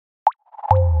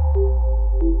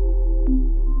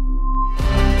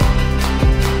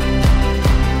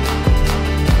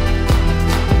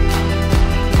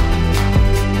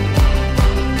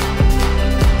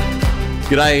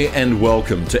G'day and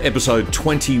welcome to episode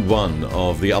 21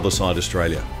 of The Other Side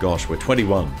Australia. Gosh, we're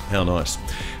 21. How nice.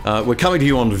 We're coming to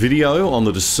you on video on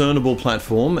the Discernible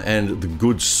platform and the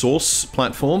Good Source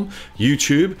platform,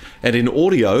 YouTube, and in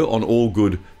audio on all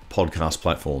good podcast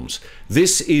platforms.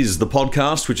 This is the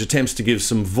podcast which attempts to give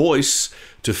some voice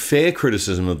to fair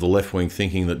criticism of the left-wing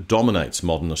thinking that dominates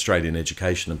modern Australian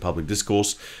education and public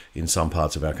discourse in some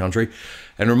parts of our country,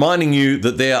 and reminding you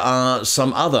that there are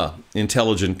some other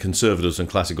intelligent conservatives and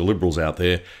classical liberals out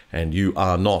there, and you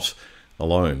are not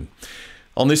alone.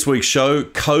 On this week's show,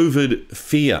 COVID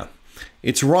fear.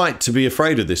 It's right to be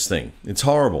afraid of this thing. It's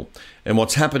horrible. And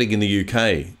what's happening in the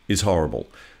UK is horrible.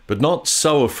 But not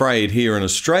so afraid here in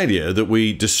Australia that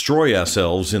we destroy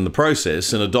ourselves in the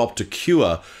process and adopt a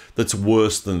cure that's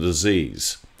worse than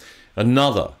disease.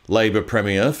 Another Labor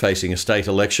Premier facing a state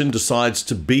election decides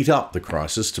to beat up the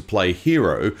crisis to play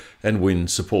hero and win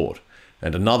support.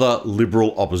 And another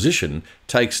Liberal opposition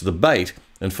takes the bait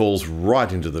and falls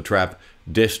right into the trap,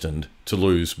 destined to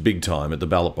lose big time at the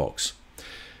ballot box.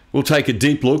 We'll take a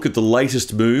deep look at the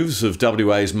latest moves of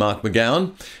WA's Mark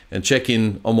McGowan and check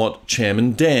in on what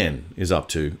Chairman Dan is up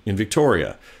to in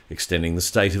Victoria, extending the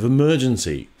state of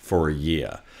emergency for a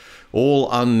year.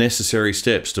 All unnecessary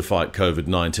steps to fight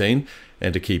COVID-19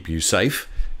 and to keep you safe,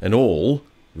 and all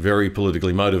very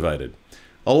politically motivated.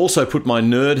 I'll also put my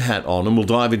nerd hat on and we'll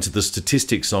dive into the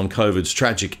statistics on COVID's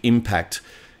tragic impact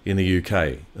in the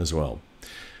UK as well.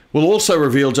 We'll also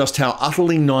reveal just how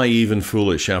utterly naive and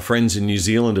foolish our friends in New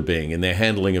Zealand are being in their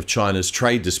handling of China's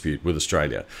trade dispute with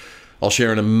Australia. I'll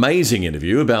share an amazing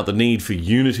interview about the need for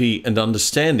unity and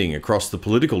understanding across the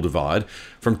political divide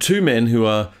from two men who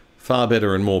are far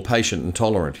better and more patient and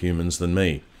tolerant humans than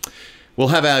me. We'll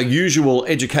have our usual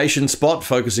education spot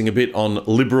focusing a bit on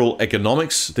liberal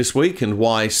economics this week and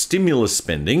why stimulus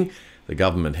spending, the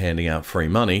government handing out free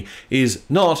money, is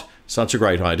not such a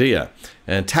great idea.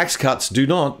 And tax cuts do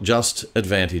not just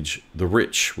advantage the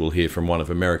rich. We'll hear from one of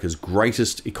America's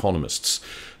greatest economists,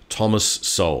 Thomas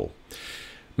Sowell.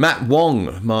 Matt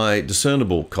Wong, my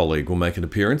Discernible colleague, will make an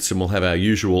appearance, and we'll have our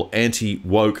usual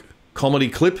anti-woke comedy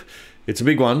clip. It's a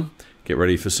big one. Get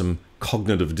ready for some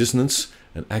cognitive dissonance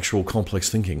and actual complex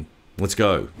thinking. Let's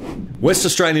go. West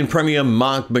Australian Premier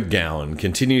Mark McGowan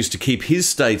continues to keep his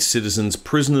state's citizens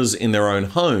prisoners in their own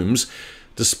homes,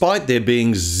 despite there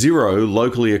being zero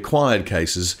locally acquired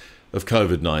cases of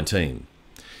COVID-19.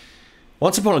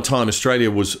 Once upon a time, Australia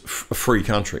was a free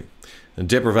country, and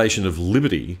deprivation of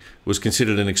liberty was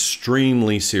considered an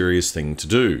extremely serious thing to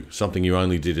do, something you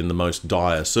only did in the most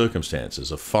dire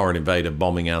circumstances, a foreign invader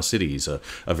bombing our cities, a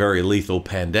very lethal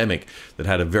pandemic that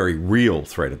had a very real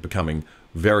threat of becoming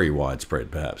very widespread,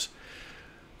 perhaps.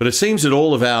 But it seems that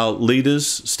all of our leaders,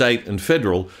 state and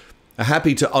federal, are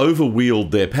happy to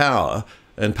overwield their power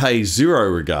and pay zero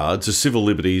regard to civil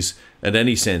liberties and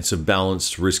any sense of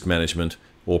balanced risk management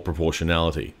or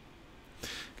proportionality.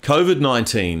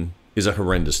 COVID-19 is a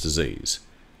horrendous disease.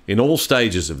 In all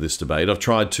stages of this debate, I've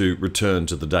tried to return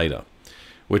to the data.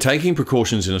 We're taking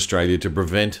precautions in Australia to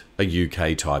prevent a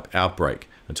UK-type outbreak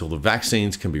until the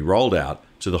vaccines can be rolled out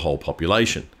to the whole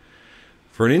population.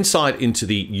 For an insight into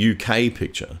the UK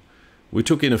picture, we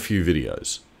took in a few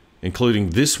videos,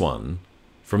 including this one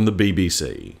from the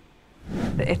BBC.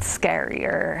 It's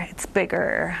scarier, it's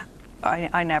bigger.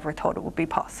 I never thought it would be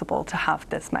possible to have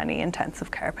this many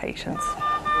intensive care patients.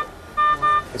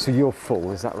 So you're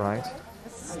full, is that right?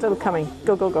 Still coming.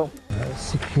 Go, go, go.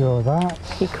 Secure that.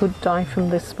 He could die from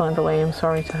this, by the way. I'm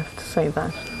sorry to have to say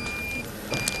that.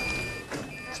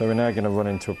 So we're now going to run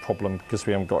into a problem because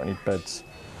we haven't got any beds.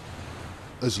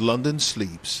 As London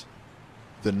sleeps,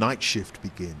 the night shift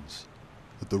begins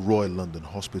at the Royal London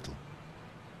Hospital.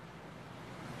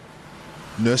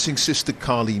 Nursing sister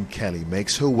Carleen Kelly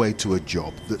makes her way to a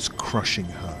job that's crushing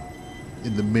her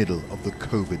in the middle of the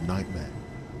COVID nightmare.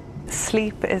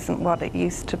 Sleep isn't what it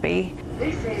used to be.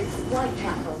 This is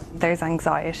Whitechapel. There's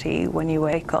anxiety when you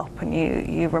wake up and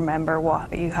you remember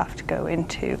what you have to go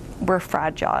into. We're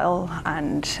fragile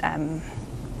and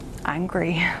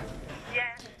angry.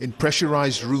 In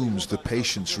pressurized rooms, the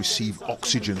patients receive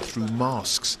oxygen through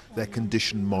masks, their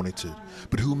condition monitored,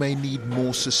 but who may need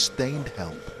more sustained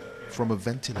help from a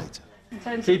ventilator.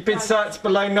 Keep it sats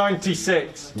below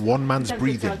 96. One man's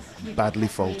breathing badly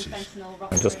falters.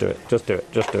 Just do it, just do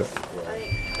it, just do it.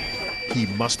 He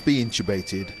must be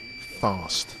intubated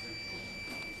fast.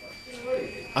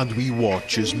 And we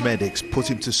watch as medics put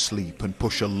him to sleep and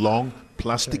push a long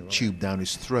plastic tube down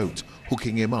his throat,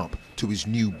 hooking him up to his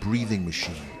new breathing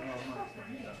machine.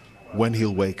 When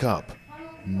he'll wake up,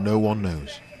 no one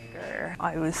knows. sure.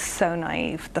 I was so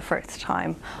naive the first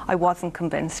time. I wasn't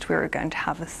convinced we were going to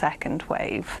have a second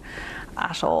wave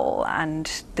at all,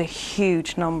 and the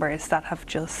huge numbers that have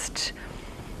just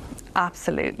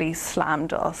absolutely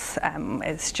slammed us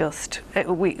is just,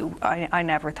 I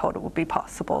never thought it would be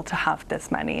possible to have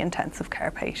this many intensive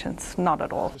care patients, not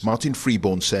at all. Martin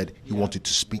Freeborn said he wanted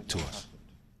to speak to us.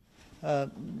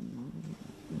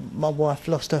 My wife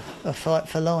lost a fight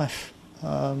for life.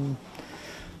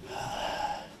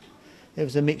 It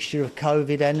was a mixture of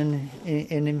COVID and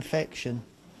an infection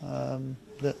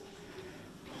that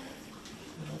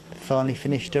finally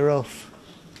finished her off.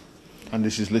 And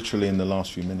this is literally in the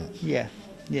last few minutes? Yeah,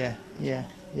 in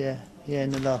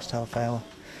the last half hour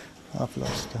I've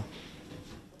lost her.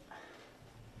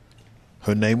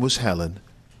 Her name was Helen,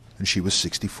 and she was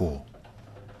 64.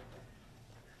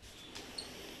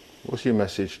 What's your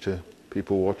message to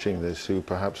people watching this who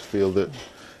perhaps feel that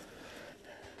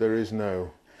there is no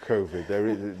COVID,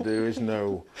 there is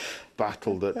no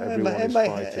battle that everyone is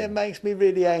fighting? It makes me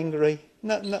really angry.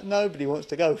 Nobody wants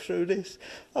to go through this.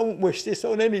 I wouldn't wish this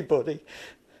on anybody.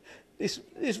 This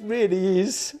really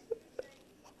is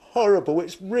horrible.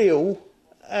 It's real,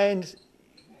 and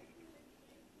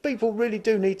people really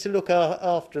do need to look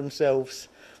after themselves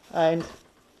and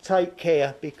take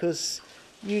care, because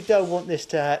you don't want this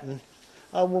to happen.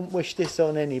 I wouldn't wish this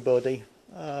on anybody.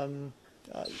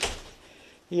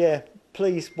 Yeah,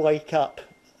 please wake up.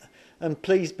 And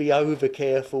please be over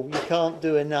careful. You can't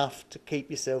do enough to keep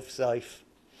yourself safe.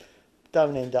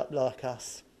 Don't end up like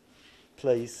us,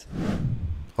 please.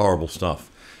 Horrible stuff.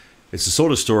 It's the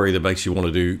sort of story that makes you want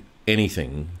to do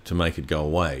anything to make it go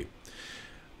away.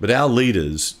 But our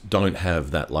leaders don't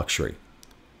have that luxury.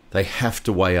 They have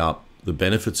to weigh up the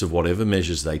benefits of whatever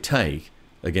measures they take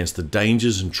against the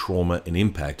dangers and trauma and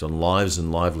impact on lives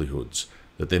and livelihoods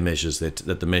that the measures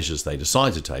they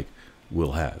decide to take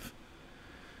will have.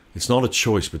 It's not a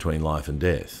choice between life and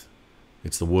death.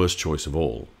 It's the worst choice of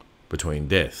all, between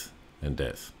death and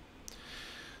death.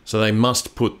 So they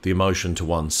must put the emotion to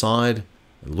one side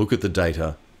and look at the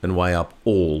data and weigh up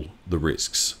all the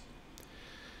risks.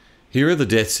 Here are the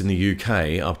deaths in the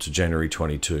UK up to January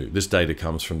 22. This data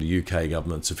comes from the UK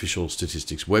government's official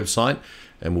statistics website,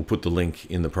 and we'll put the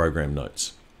link in the program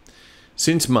notes.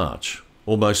 Since March,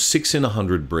 almost 6 in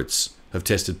 100 Brits have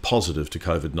tested positive to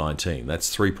COVID-19.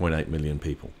 That's 3.8 million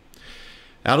people.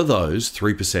 Out of those,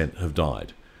 3% have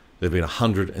died. There have been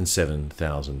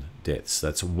 107,000 deaths.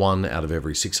 That's 1 out of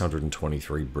every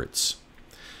 623 Brits.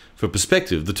 For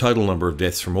perspective, the total number of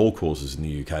deaths from all causes in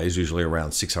the UK is usually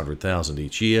around 600,000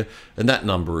 each year, and that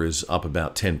number is up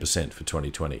about 10% for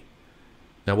 2020.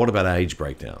 Now, what about age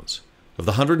breakdowns? Of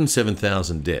the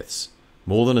 107,000 deaths,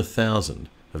 more than 1,000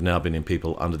 have now been in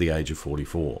people under the age of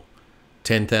 44.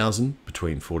 10,000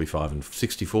 between 45 and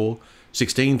 64,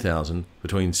 16,000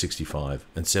 between 65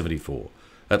 and 74.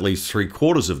 At least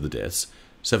 3/4 of the deaths,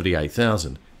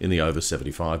 78,000, in the over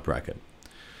 75 bracket.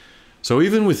 So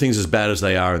even with things as bad as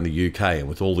they are in the UK, and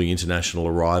with all the international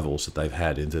arrivals that they've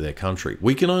had into their country,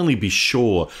 we can only be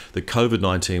sure that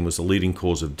COVID-19 was the leading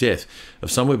cause of death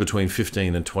of somewhere between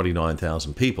 15 and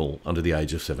 29,000 people under the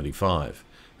age of 75.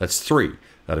 That's 3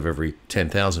 out of every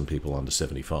 10,000 people under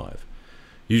 75.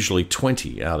 Usually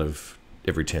 20 out of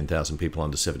every 10,000 people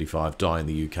under 75 die in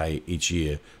the UK each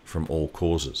year from all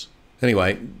causes.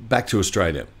 Anyway, back to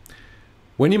Australia.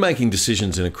 When you're making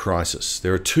decisions in a crisis,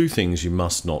 there are 2 things you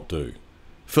must not do.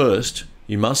 First,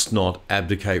 you must not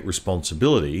abdicate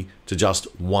responsibility to just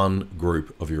one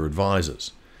group of your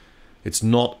advisors. It's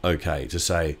not okay to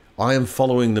say, I am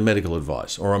following the medical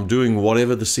advice, or I'm doing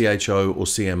whatever the CHO or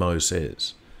CMO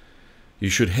says. You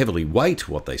should heavily weight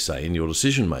what they say in your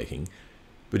decision making,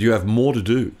 but you have more to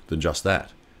do than just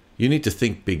that. You need to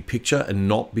think big picture and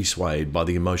not be swayed by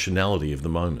the emotionality of the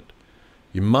moment.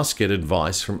 You must get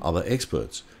advice from other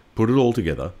experts, put it all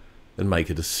together, and make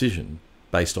a decision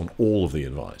based on all of the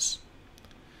advice.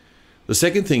 The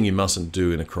second thing you mustn't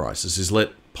do in a crisis is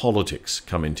let politics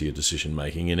come into your decision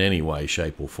making in any way,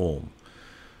 shape or form.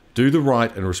 Do the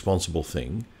right and responsible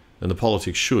thing, and the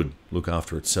politics should look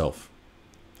after itself.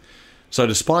 So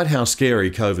despite how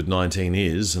scary COVID-19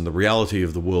 is and the reality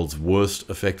of the world's worst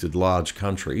affected large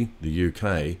country, the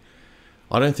UK,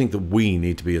 I don't think that we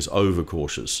need to be as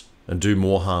overcautious and do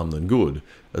more harm than good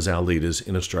as our leaders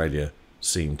in Australia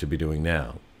seem to be doing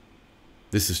now.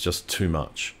 This is just too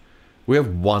much. We have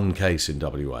 1 case in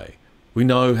WA. We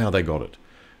know how they got it,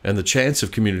 and the chance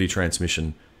of community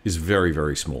transmission is very,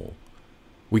 very small.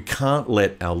 We can't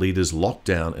let our leaders lock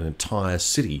down an entire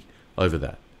city over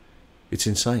that. It's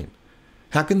insane.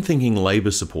 How can thinking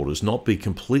Labor supporters not be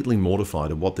completely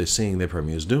mortified at what they're seeing their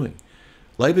premiers doing?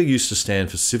 Labor used to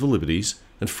stand for civil liberties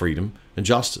and freedom and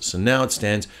justice, and now it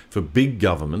stands for big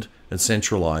government and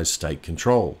centralised state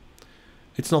control.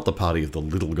 It's not the party of the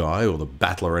little guy or the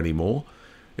battler anymore.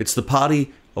 It's the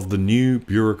party of the new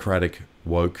bureaucratic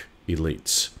woke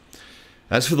elites.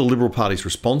 As for the Liberal Party's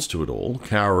response to it all,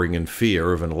 cowering in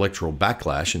fear of an electoral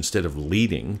backlash instead of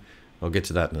leading, I'll get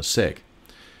to that in a sec.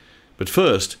 But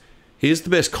first, here's the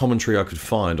best commentary I could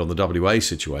find on the WA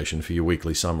situation for your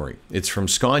weekly summary. It's from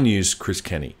Sky News' Chris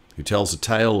Kenny, who tells a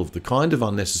tale of the kind of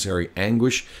unnecessary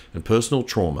anguish and personal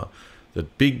trauma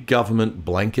that big government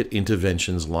blanket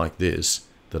interventions like this,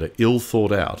 that are ill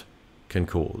thought out, can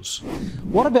cause.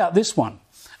 What about this one?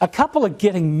 A couple are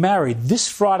getting married this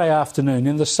Friday afternoon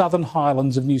in the Southern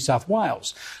Highlands of New South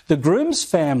Wales. The groom's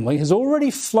family has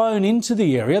already flown into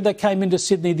the area. They came into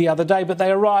Sydney the other day, but they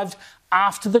arrived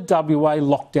after the WA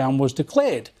lockdown was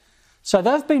declared. So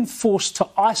they've been forced to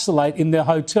isolate in their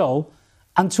hotel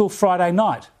until Friday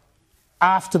night,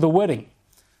 after the wedding.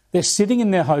 They're sitting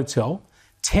in their hotel,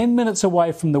 10 minutes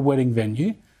away from the wedding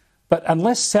venue, but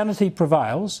unless sanity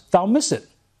prevails, they'll miss it.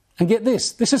 And get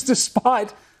this is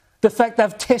despite the fact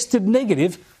they've tested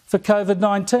negative for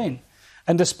COVID-19.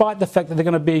 And despite the fact that they're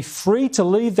going to be free to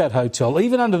leave that hotel,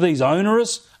 even under these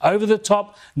onerous,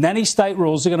 over-the-top, nanny state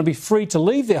rules, they're going to be free to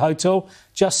leave their hotel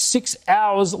just 6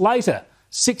 hours later,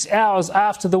 6 hours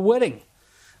after the wedding.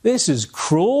 This is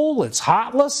cruel, it's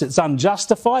heartless, it's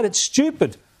unjustified, it's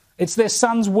stupid. It's their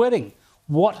son's wedding.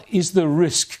 What is the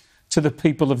risk to the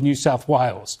people of New South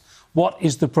Wales? What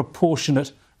is the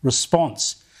proportionate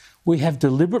response? We have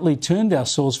deliberately turned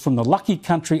ourselves from the lucky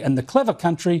country and the clever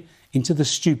country into the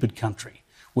stupid country.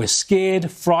 We're scared,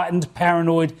 frightened,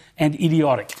 paranoid and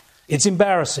idiotic. It's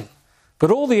embarrassing. But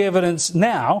all the evidence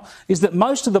now is that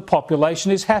most of the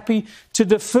population is happy to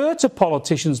defer to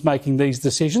politicians making these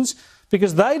decisions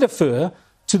because they defer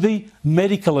to the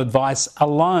medical advice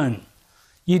alone.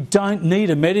 You don't need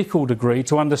a medical degree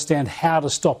to understand how to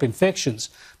stop infections.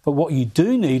 But what you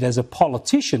do need as a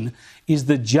politician is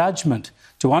the judgment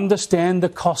to understand the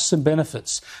costs and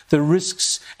benefits, the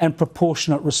risks and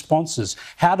proportionate responses,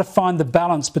 how to find the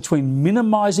balance between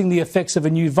minimising the effects of a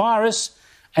new virus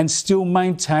and still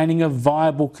maintaining a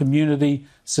viable community,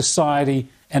 society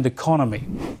and economy.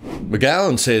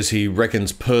 McGowan says he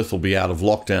reckons Perth will be out of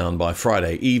lockdown by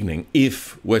Friday evening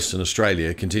if Western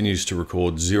Australia continues to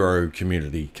record 0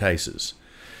 community cases.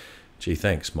 Gee,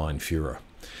 thanks, mein Führer.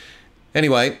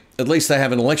 Anyway, at least they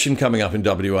have an election coming up in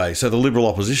WA, so the Liberal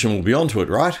opposition will be onto it,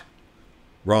 right?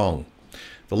 Wrong.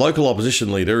 The local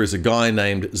opposition leader is a guy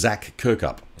named Zach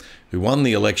Kirkup, who won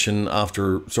the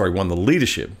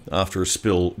leadership after a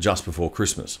spill just before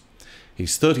Christmas.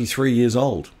 He's 33 years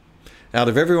old. Out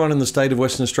of everyone in the state of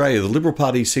Western Australia, the Liberal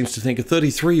Party seems to think a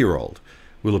 33-year-old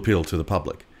will appeal to the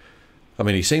public. I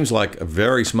mean, he seems like a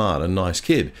very smart and nice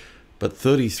kid, but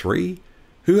 33?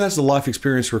 Who has the life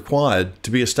experience required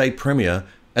to be a state premier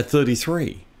at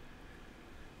 33?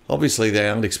 Obviously, they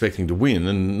aren't expecting to win,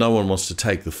 and no one wants to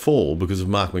take the fall because of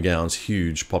Mark McGowan's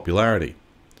huge popularity.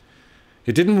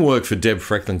 It didn't work for Deb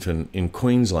Frecklington in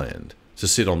Queensland to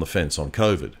sit on the fence on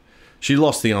COVID. She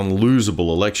lost the unlosable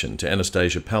election to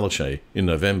Anastasia Palaszczuk in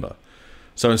November.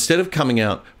 So instead of coming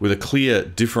out with a clear,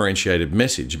 differentiated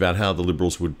message about how the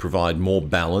Liberals would provide more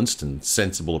balanced and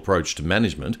sensible approach to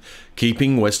management,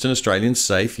 keeping Western Australians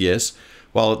safe, yes,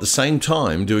 while at the same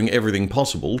time doing everything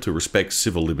possible to respect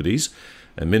civil liberties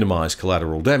and minimise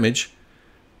collateral damage,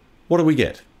 what do we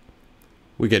get?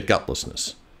 We get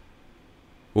gutlessness.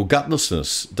 Well,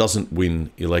 gutlessness doesn't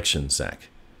win elections, Zach.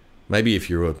 Maybe if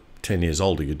you were 10 years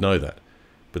older, you'd know that.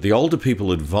 But the older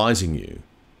people advising you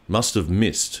must have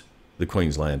missed the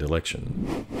Queensland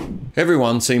election.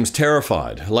 Everyone seems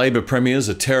terrified. Labor premiers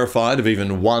are terrified of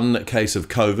even one case of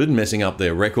COVID messing up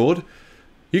their record.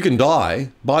 You can die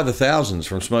by the thousands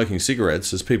from smoking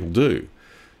cigarettes, as people do.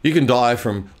 You can die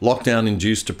from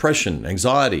lockdown-induced depression,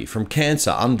 anxiety, from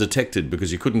cancer undetected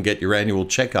because you couldn't get your annual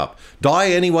checkup. Die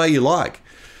any way you like.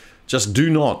 Just do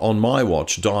not, on my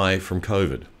watch, die from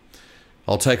COVID.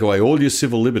 I'll take away all your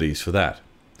civil liberties for that.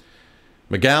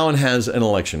 McGowan has an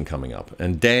election coming up,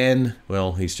 and Dan,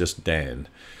 well, he's just Dan.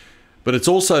 But it's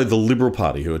also the Liberal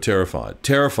Party who are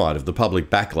terrified of the public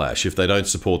backlash if they don't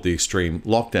support the extreme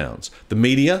lockdowns. The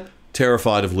media,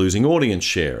 terrified of losing audience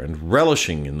share and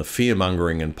relishing in the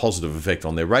fear-mongering and positive effect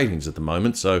on their ratings at the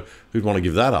moment, so who'd want to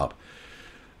give that up?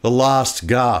 The last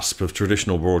gasp of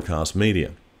traditional broadcast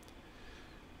media.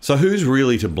 So who's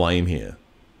really to blame here?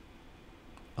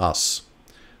 Us,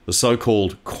 the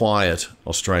so-called quiet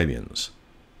Australians,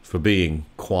 for being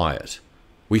quiet.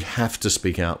 We have to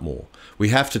speak out more. We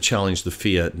have to challenge the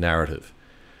fear narrative.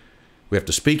 We have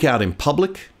to speak out in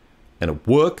public and at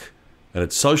work And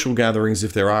at social gatherings,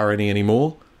 if there are any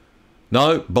anymore,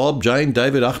 no, Bob, Jane,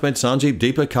 David, Ahmed, Sanjeev,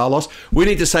 Deepa, Carlos, we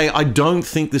need to say, I don't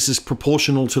think this is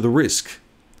proportional to the risk.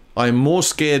 I am more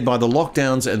scared by the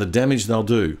lockdowns and the damage they'll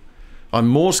do. I'm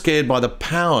more scared by the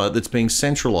power that's being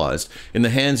centralised in the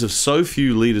hands of so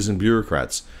few leaders and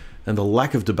bureaucrats and the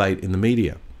lack of debate in the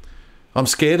media. I'm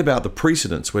scared about the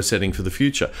precedents we're setting for the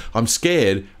future. I'm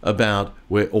scared about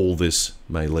where all this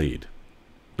may lead.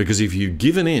 Because if you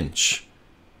give an inch,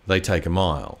 they take a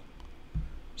mile.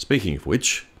 Speaking of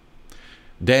which,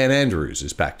 Dan Andrews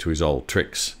is back to his old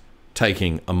tricks,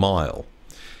 taking a mile.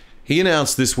 He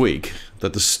announced this week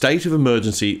that the state of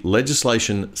emergency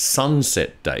legislation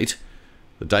sunset date,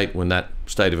 the date when that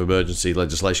state of emergency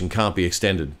legislation can't be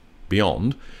extended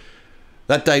beyond,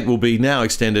 that date will be now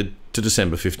extended to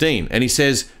December 15. And he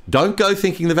says, don't go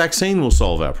thinking the vaccine will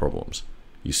solve our problems.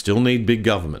 You still need big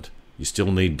government. You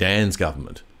still need Dan's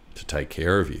government to take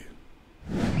care of you.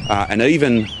 And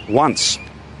even once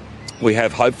we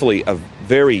have hopefully a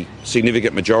very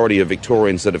significant majority of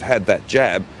Victorians that have had that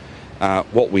jab,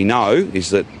 what we know is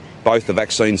that both the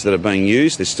vaccines that are being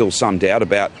used, there's still some doubt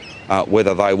about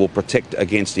whether they will protect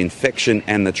against infection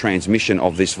and the transmission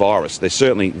of this virus. There's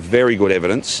certainly very good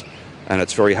evidence, and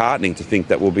it's very heartening to think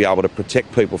that we'll be able to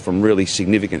protect people from really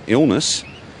significant illness,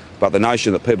 but the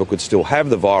notion that people could still have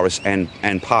the virus and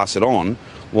pass it on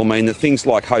will mean that things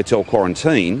like hotel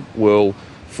quarantine will,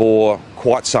 for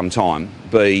quite some time,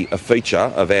 be a feature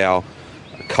of our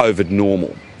COVID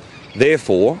normal.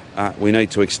 Therefore, we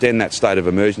need to extend that state of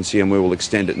emergency, and we will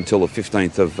extend it until the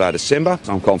 15th of December.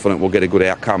 I'm confident we'll get a good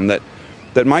outcome that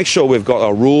makes sure we've got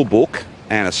a rule book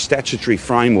and a statutory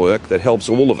framework that helps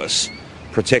all of us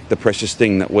protect the precious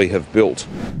thing that we have built.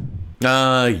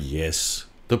 Ah, yes,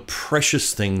 the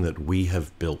precious thing that we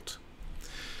have built.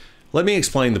 Let me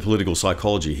explain the political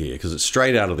psychology here, because it's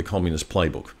straight out of the communist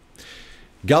playbook.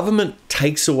 Government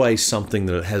takes away something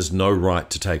that it has no right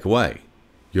to take away,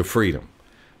 your freedom.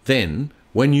 Then,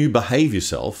 when you behave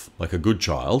yourself like a good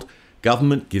child,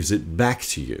 government gives it back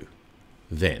to you.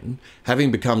 Then,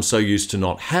 having become so used to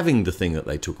not having the thing that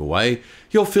they took away,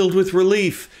 you're filled with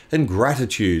relief and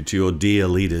gratitude to your dear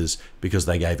leaders because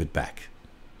they gave it back.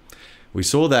 We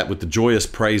saw that with the joyous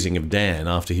praising of Dan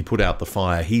after he put out the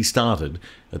fire he started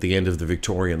at the end of the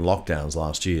Victorian lockdowns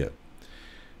last year.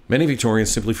 Many Victorians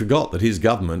simply forgot that his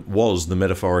government was the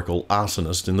metaphorical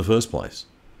arsonist in the first place.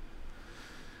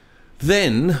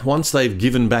 Then, once they've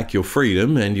given back your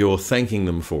freedom and you're thanking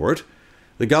them for it,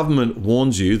 the government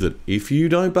warns you that if you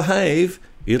don't behave,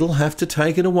 it'll have to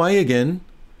take it away again.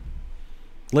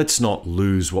 Let's not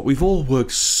lose what we've all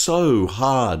worked so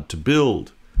hard to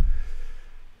build.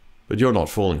 But you're not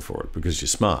falling for it because you're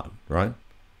smart, right?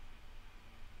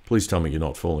 Please tell me you're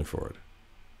not falling for it.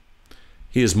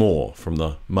 Here's more from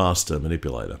the master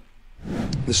manipulator.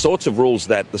 The sorts of rules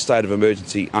that the state of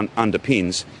emergency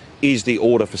underpins is the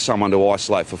order for someone to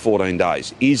isolate for 14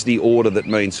 days, is the order that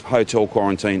means hotel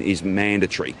quarantine is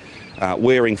mandatory,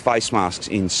 wearing face masks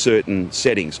in certain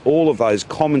settings, all of those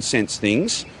common sense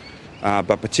things,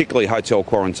 but particularly hotel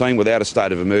quarantine. Without a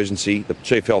state of emergency, the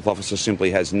Chief Health Officer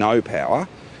simply has no power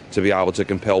to be able to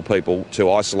compel people to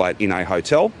isolate in a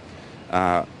hotel.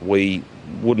 We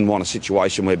wouldn't want a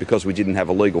situation where, because we didn't have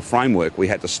a legal framework, we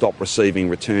had to stop receiving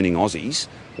returning Aussies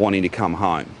wanting to come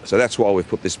home. So that's why we've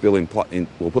put this bill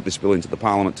we'll put this bill into the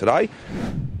Parliament today.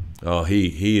 Oh,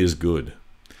 he is good.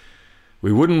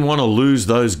 We wouldn't want to lose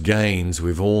those gains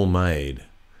we've all made.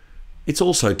 It's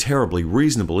also terribly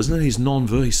reasonable, isn't it?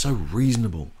 He's so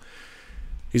reasonable.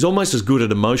 He's almost as good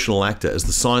an emotional actor as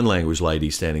the sign language lady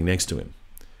standing next to him.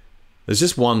 There's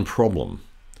just one problem.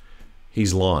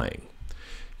 He's lying.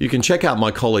 You can check out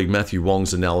my colleague Matthew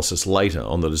Wong's analysis later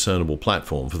on the Discernible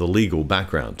platform for the legal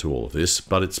background to all of this,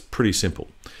 but it's pretty simple.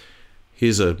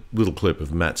 Here's a little clip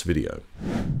of Matt's video.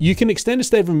 You can extend a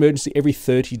state of emergency every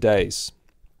 30 days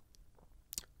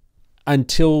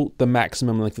until the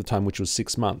maximum length of time, which was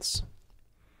 6 months.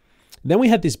 Then we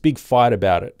had this big fight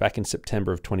about it back in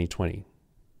September of 2020,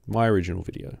 my original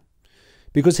video,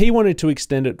 because he wanted to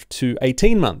extend it to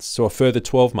 18 months, so a further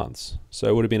 12 months. So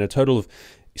it would have been a total of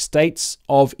states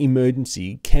of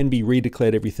emergency can be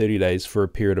redeclared every 30 days for a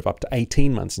period of up to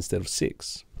 18 months instead of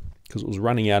 6, because it was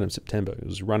running out in September. It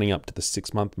was running up to the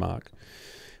 6-month mark.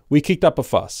 We kicked up a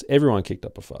fuss. Everyone kicked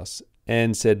up a fuss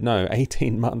and said, no,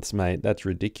 18 months, mate, that's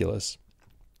ridiculous.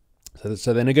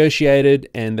 So they negotiated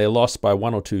and they lost by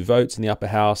 1 or 2 votes in the upper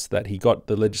house that he got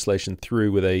the legislation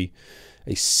through with a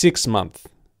 6-month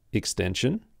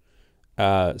extension.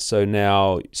 So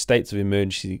now states of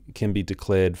emergency can be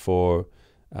declared for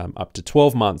up to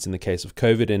 12 months in the case of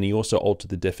COVID, and he also altered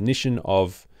the definition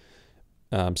of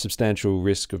substantial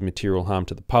risk of material harm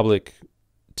to the public,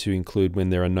 to include when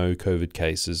there are no COVID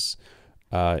cases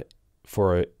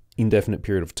for an indefinite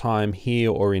period of time here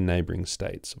or in neighbouring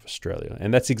states of Australia.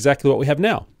 And that's exactly what we have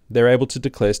now. They're able to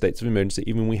declare states of emergency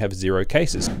even when we have 0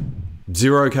 cases.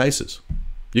 0 cases.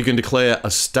 You can declare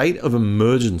a state of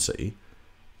emergency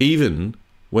even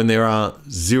when there are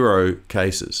 0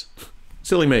 cases.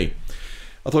 Silly me.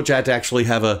 I thought you had to actually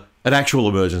have an actual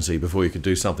emergency before you could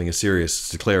do something as serious as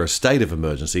declare a state of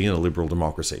emergency in a liberal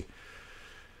democracy.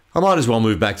 I might as well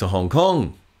move back to Hong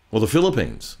Kong or the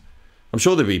Philippines. I'm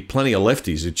sure there'd be plenty of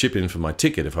lefties who'd chip in for my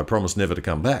ticket if I promised never to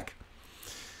come back.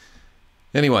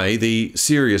 Anyway, the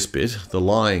serious bit, the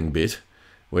lying bit,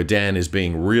 where Dan is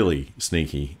being really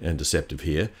sneaky and deceptive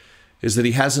here, is that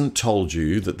he hasn't told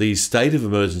you that these state of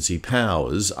emergency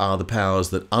powers are the powers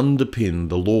that underpin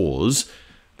the laws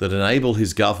that enable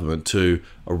his government to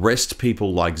arrest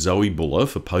people like Zoe Buller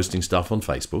for posting stuff on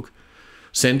Facebook,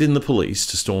 send in the police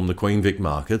to storm the Queen Vic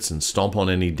markets and stomp on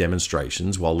any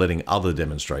demonstrations while letting other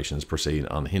demonstrations proceed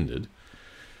unhindered.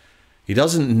 He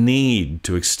doesn't need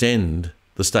to extend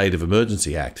the State of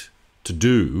Emergency Act to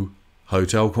do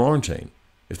hotel quarantine,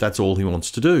 if that's all he wants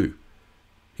to do.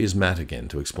 Here's Matt again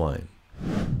to explain.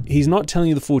 He's not telling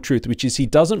you the full truth, which is he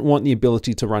doesn't want the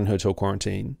ability to run hotel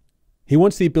quarantine. He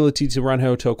wants the ability to run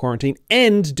hotel quarantine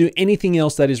and do anything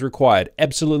else that is required.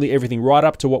 Absolutely everything, right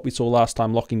up to what we saw last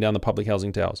time, locking down the public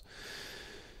housing towers.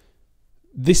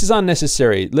 This is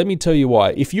unnecessary. Let me tell you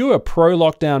why. If you're a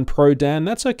pro-lockdown, pro-Dan,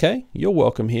 that's okay. You're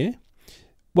welcome here.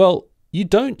 Well, you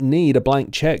don't need a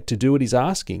blank check to do what he's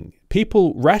asking.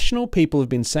 Rational people have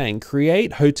been saying,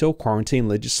 create hotel quarantine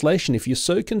legislation. If you're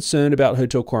so concerned about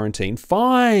hotel quarantine,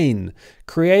 fine.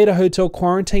 Create a hotel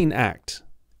quarantine act.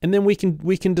 And then we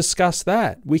can discuss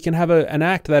that. We can have an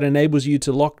act that enables you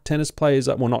to lock tennis players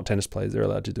up. Well, not tennis players. They're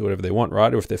allowed to do whatever they want,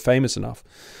 right? Or if they're famous enough,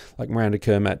 like Miranda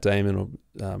Kerr, Matt Damon,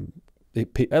 or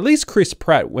at least Chris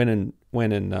Pratt went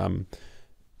and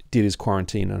did his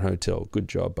quarantine in a hotel. Good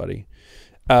job, buddy.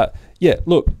 Yeah,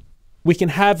 look, we can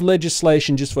have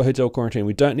legislation just for hotel quarantine.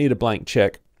 We don't need a blank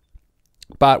check.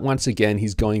 But once again,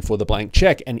 he's going for the blank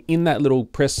check. And in that little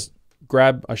press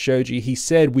grab I showed you, he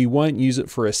said we won't use it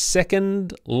for a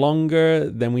second longer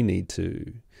than we need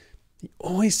to. He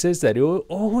always says that. He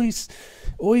always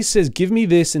says, give me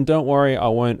this and don't worry, I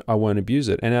won't abuse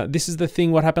it. And this is the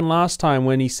thing, what happened last time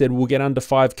when he said we'll get under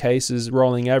 5 cases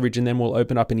rolling average and then we'll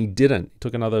open up, and he didn't. He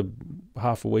took another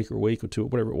half a week or a week or two,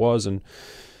 whatever it was, and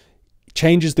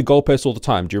changes the goalposts all the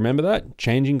time. Do you remember that?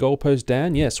 Changing goalposts,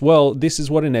 Dan? Yes. Well, this is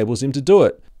what enables him to do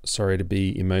it. Sorry to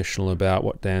be emotional about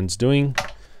what Dan's doing,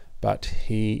 but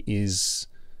he is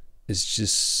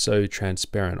just so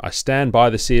transparent. I stand by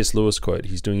the C.S. Lewis quote.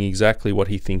 He's doing exactly what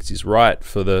he thinks is right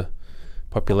for the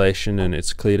population, and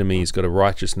it's clear to me he's got a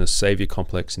righteousness savior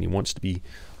complex and he wants to be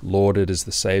lauded as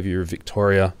the savior of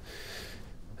Victoria.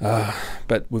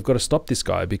 But we've got to stop this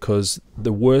guy, because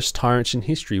the worst tyrants in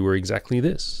history were exactly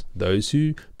this. Those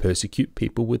who persecute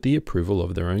people with the approval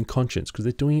of their own conscience, because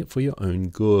they're doing it for your own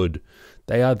good.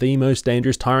 They are the most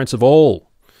dangerous tyrants of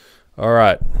all. All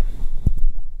right.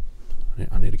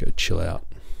 I need to go chill out.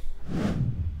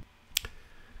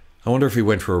 I wonder if he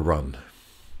went for a run.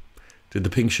 Did the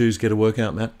pink shoes get a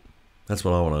workout, Matt? That's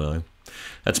what I want to know.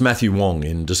 That's Matthew Wong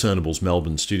in Discernible's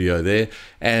Melbourne studio there.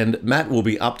 And Matt will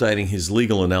be updating his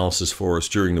legal analysis for us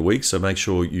during the week, so make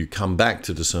sure you come back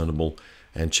to Discernible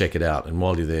and check it out. And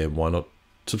while you're there, why not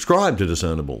subscribe to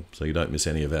Discernible so you don't miss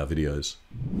any of our videos.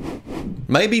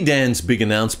 Maybe Dan's big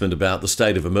announcement about the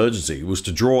state of emergency was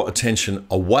to draw attention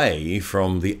away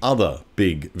from the other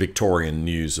big Victorian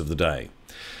news of the day.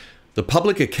 The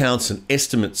Public Accounts and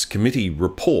Estimates Committee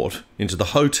report into the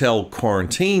hotel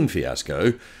quarantine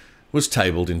fiasco was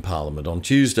tabled in Parliament on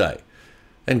Tuesday.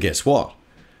 And guess what?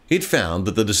 It found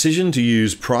that the decision to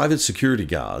use private security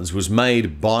guards was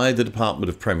made by the Department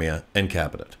of Premier and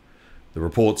Cabinet. The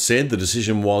report said the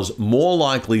decision was more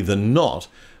likely than not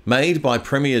made by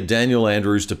Premier Daniel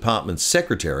Andrews' Department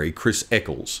Secretary Chris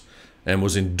Eccles and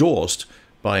was endorsed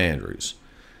by Andrews.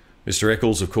 Mr.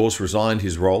 Eccles, of course, resigned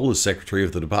his role as Secretary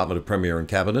of the Department of Premier and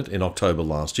Cabinet in October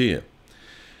last year.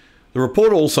 The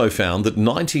report also found that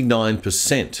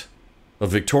 99%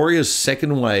 of Victoria's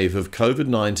second wave of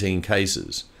COVID-19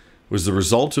 cases was the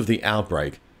result of the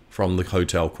outbreak from the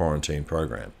hotel quarantine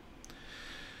program.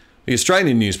 The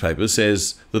Australian newspaper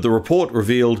says that the report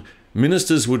revealed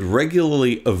ministers would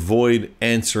regularly avoid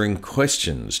answering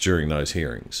questions during those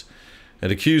hearings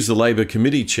and accused the Labor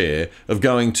Committee chair of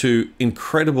going to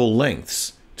incredible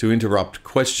lengths to interrupt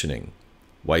questioning,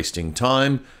 wasting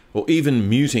time, or even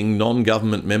muting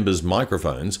non-government members'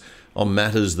 microphones on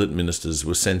matters that ministers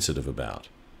were sensitive about.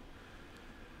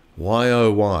 Why,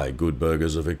 oh why, good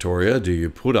burghers of Victoria, do you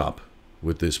put up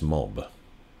with this mob?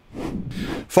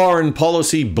 Foreign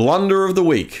policy blunder of the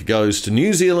week goes to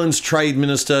New Zealand's Trade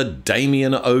Minister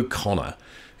Damien O'Connor,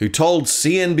 who told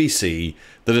CNBC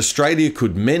that Australia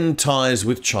could mend ties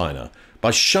with China by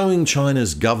showing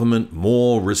China's government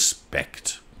more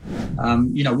respect.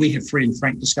 We have free and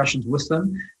frank discussions with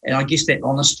them, and I guess that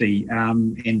honesty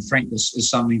and frankness is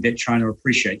something that China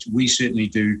appreciates. We certainly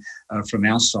do from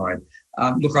our side.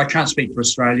 Look, I can't speak for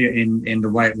Australia and the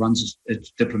way it runs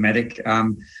its diplomatic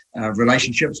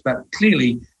relationships, but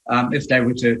clearly, if they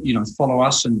were to, follow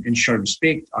us and show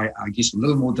respect, I guess a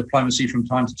little more diplomacy from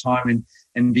time to time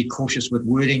and be cautious with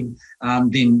wording,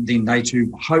 then they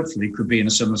too hopefully could be in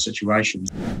a similar situation.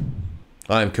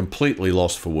 I am completely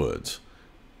lost for words.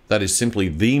 That is simply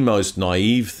the most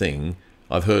naive thing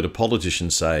I've heard a politician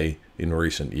say in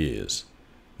recent years,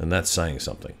 and that's saying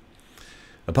something.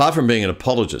 Apart from being an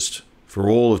apologist for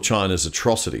all of China's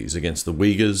atrocities against the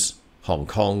Uyghurs, Hong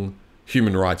Kong,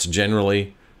 human rights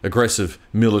generally, aggressive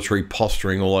military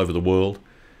posturing all over the world,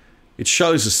 it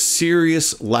shows a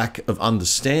serious lack of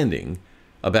understanding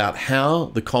about how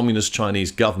the Communist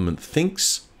Chinese government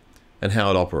thinks and how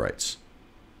it operates.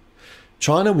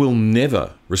 China will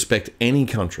never respect any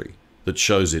country that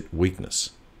shows it weakness.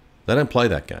 They don't play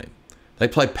that game. They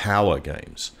play power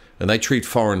games, and they treat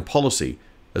foreign policy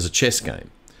as a chess game.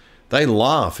 They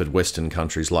laugh at Western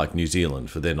countries like New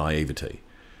Zealand for their naivety.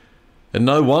 And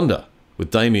no wonder, with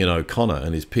Damien O'Connor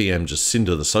and his PM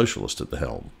Jacinda the Socialist at the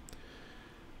helm.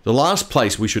 The last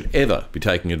place we should ever be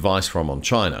taking advice from on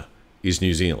China is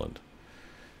New Zealand.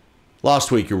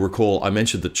 Last week, you'll recall, I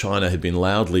mentioned that China had been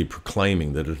loudly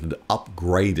proclaiming that it had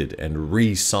upgraded and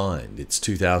re-signed its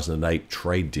 2008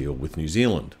 trade deal with New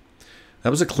Zealand. That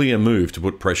was a clear move to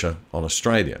put pressure on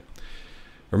Australia.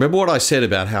 Remember what I said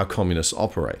about how communists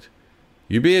operate.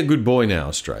 You be a good boy now,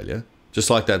 Australia, just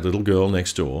like that little girl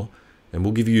next door, and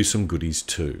we'll give you some goodies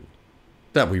too,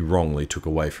 that we wrongly took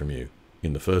away from you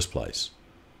in the first place.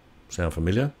 Sound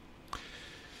familiar?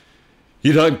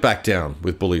 You don't back down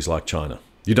with bullies like China.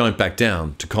 You don't back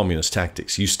down to communist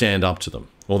tactics. You stand up to them,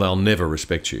 or they'll never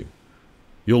respect you.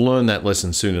 You'll learn that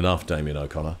lesson soon enough, Damien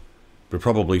O'Connor, but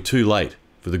probably too late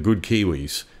for the good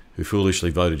Kiwis who foolishly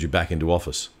voted you back into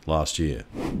office last year.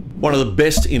 One of the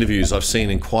best interviews I've seen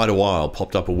in quite a while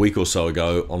popped up a week or so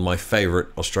ago on my favourite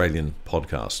Australian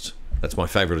podcast. That's my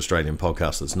favourite Australian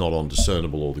podcast that's not on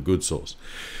Discernible or The Good Source.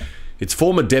 It's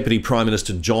former Deputy Prime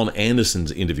Minister John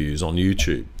Anderson's interviews on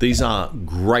YouTube. These are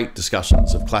great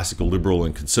discussions of classical liberal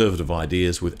and conservative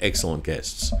ideas with excellent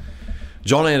guests.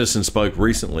 John Anderson spoke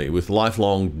recently with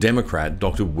lifelong Democrat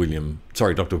Dr. Warren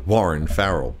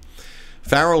Farrell.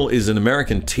 Farrell is an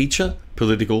American teacher,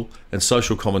 political and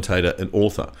social commentator and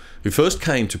author who first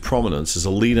came to prominence as a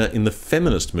leader in the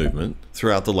feminist movement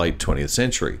throughout the late 20th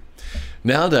century.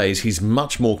 Nowadays, he's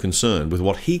much more concerned with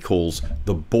what he calls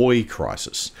the boy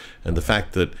crisis and the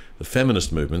fact that the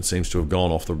feminist movement seems to have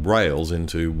gone off the rails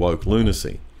into woke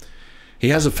lunacy. He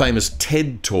has a famous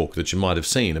TED talk that you might have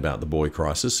seen about the boy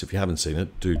crisis. If you haven't seen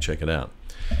it, do check it out.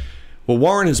 Well,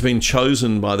 Warren has been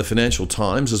chosen by the Financial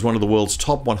Times as one of the world's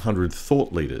top 100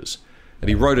 thought leaders, and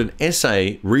he wrote an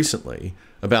essay recently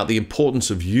about the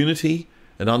importance of unity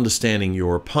and understanding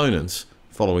your opponents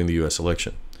following the US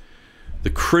election. The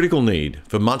critical need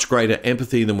for much greater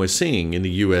empathy than we're seeing in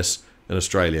the US and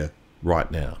Australia right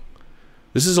now.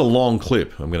 This is a long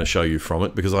clip I'm going to show you from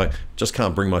it because I just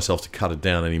can't bring myself to cut it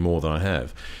down any more than I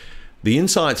have. The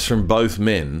insights from both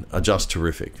men are just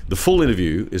terrific. The full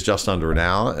interview is just under an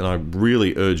hour, and I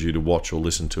really urge you to watch or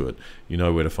listen to it. You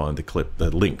know where to find the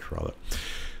link rather.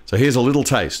 So here's a little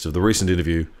taste of the recent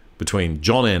interview between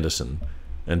John Anderson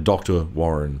and Dr.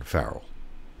 Warren Farrell.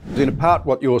 In part,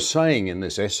 what you're saying in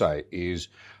this essay is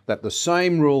that the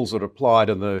same rules that apply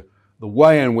to the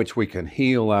way in which we can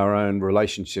heal our own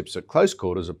relationships at close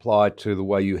quarters apply to the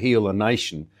way you heal a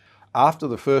nation. After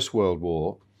the First World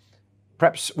War,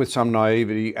 perhaps with some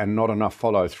naivety and not enough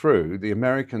follow through, the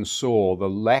Americans saw the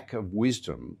lack of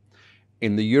wisdom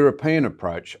in the European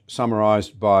approach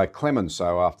summarised by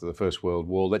Clemenceau after the First World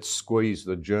War: let's squeeze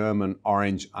the German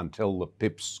orange until the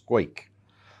pips squeak.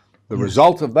 The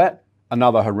result of that,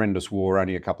 another horrendous war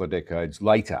only a couple of decades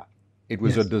later. It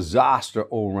was a disaster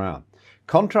all round.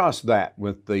 Contrast that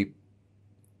with the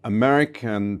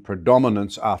American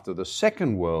predominance after the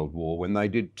Second World War, when they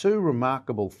did two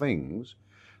remarkable things.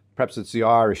 Perhaps it's the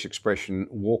Irish expression,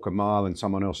 walk a mile in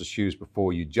someone else's shoes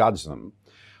before you judge them.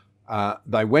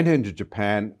 They went into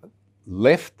Japan,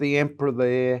 left the emperor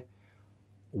there,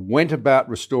 went about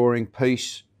restoring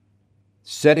peace,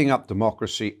 setting up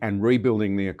democracy and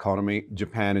rebuilding the economy.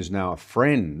 Japan is now a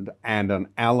friend and an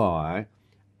ally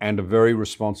and a very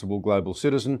responsible global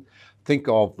citizen. Think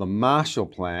of the Marshall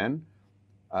Plan.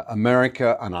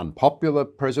 America, an unpopular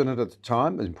president at the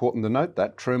time, it's important to note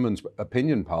that Truman's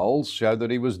opinion polls showed that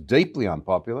he was deeply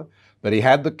unpopular, but he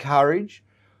had the courage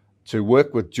to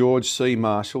work with George C.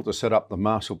 Marshall to set up the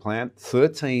Marshall Plan.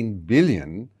 $13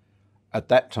 billion at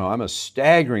that time, a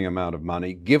staggering amount of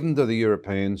money given to the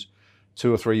Europeans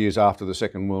 2 or 3 years after the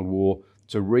Second World War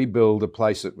to rebuild a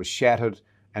place that was shattered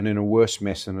and in a worse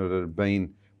mess than it had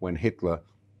been when Hitler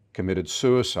committed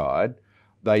suicide.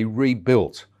 They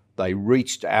rebuilt. They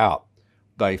reached out,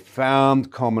 they found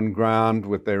common ground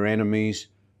with their enemies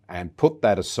and put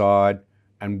that aside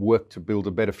and worked to build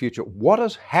a better future. What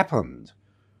has happened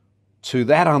to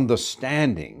that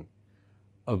understanding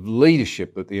of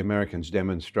leadership that the Americans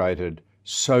demonstrated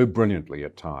so brilliantly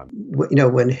at times? You know,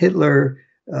 when Hitler,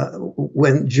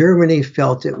 when Germany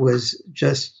felt it was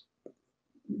just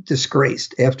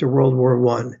disgraced after World War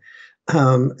I,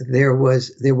 there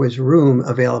was room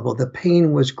available. The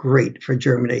pain was great for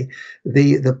Germany.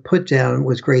 The put down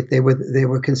was great. They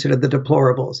were considered the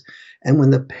deplorables. And when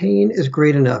the pain is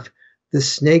great enough, the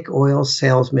snake oil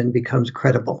salesman becomes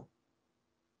credible.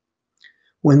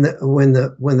 When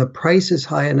the price is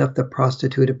high enough, the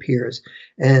prostitute appears.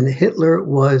 And Hitler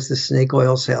was the snake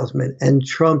oil salesman, and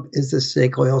Trump is the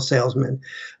snake oil salesman.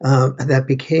 That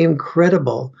became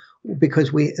credible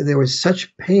because there was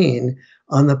such pain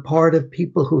on the part of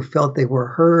people who felt they were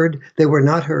heard, they were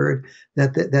not heard,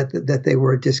 that they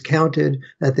were discounted,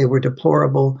 that they were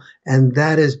deplorable, and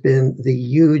that has been the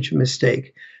huge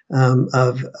mistake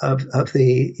of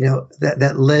the, you know,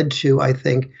 that led to, I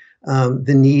think,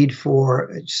 the need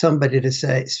for somebody to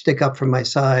say, stick up for my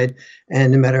side,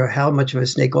 and no matter how much of a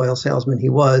snake oil salesman he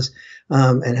was,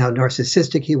 and how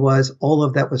narcissistic he was, all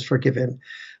of that was forgiven.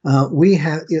 We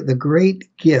have the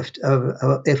great gift of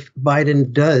if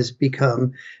Biden does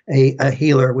become a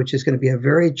healer, which is going to be a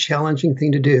very challenging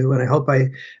thing to do, and I hope I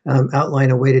outline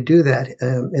a way to do that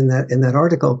in that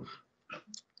article,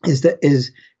 is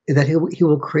that he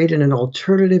will create an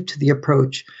alternative to the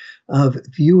approach of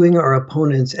viewing our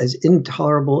opponents as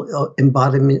intolerable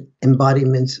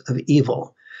embodiments of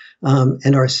evil,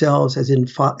 and ourselves as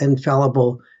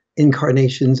infallible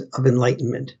incarnations of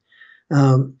enlightenment.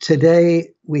 Today,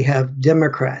 we have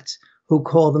Democrats who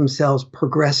call themselves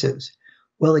progressives.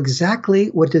 Well, exactly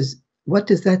what does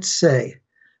that say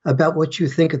about what you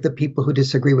think of the people who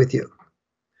disagree with you?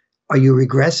 Are you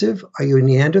regressive? Are you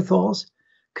Neanderthals?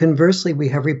 Conversely, we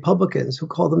have Republicans who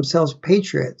call themselves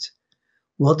patriots.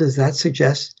 Well, does that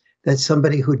suggest that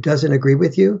somebody who doesn't agree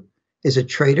with you is a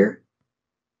traitor?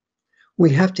 We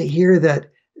have to hear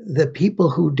that the people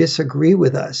who disagree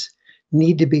with us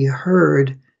need to be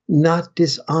heard, not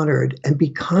dishonored, and be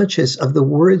conscious of the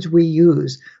words we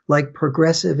use, like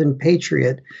progressive and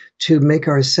patriot, to make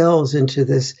ourselves into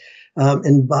this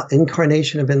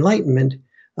incarnation of enlightenment,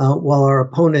 while our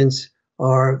opponents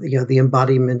are, you know, the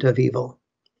embodiment of evil.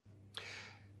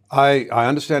 I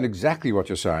understand exactly what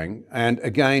you're saying. And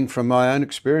again, from my own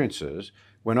experiences,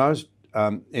 when I was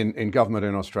in government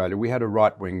in Australia, we had a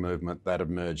right-wing movement that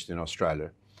emerged in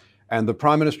Australia. And the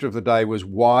Prime Minister of the day was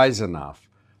wise enough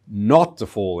not to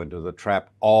fall into the trap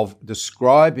of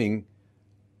describing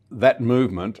that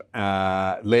movement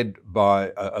led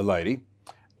by a lady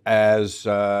as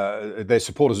their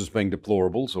supporters as being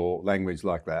deplorables or language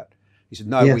like that. He said,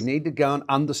 no, yes, we need to go and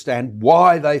understand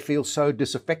why they feel so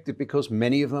disaffected, because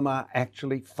many of them are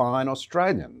actually fine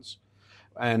Australians.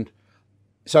 And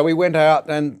so we went out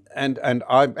and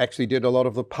I actually did a lot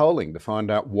of the polling to find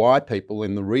out why people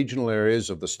in the regional areas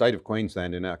of the state of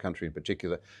Queensland, in our country in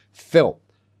particular, felt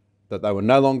that they were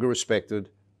no longer respected,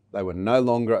 they were no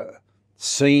longer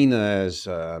seen as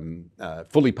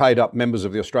fully paid up members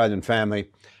of the Australian family.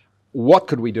 What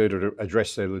could we do to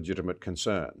address their legitimate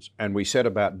concerns? And we set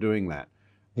about doing that.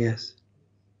 Yes.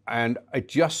 And it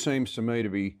just seems to me to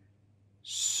be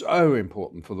so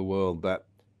important for the world that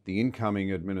the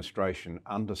incoming administration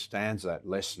understands that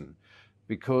lesson,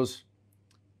 because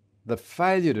the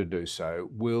failure to do so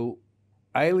will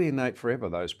alienate forever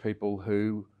those people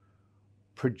who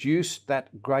produced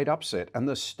that great upset. And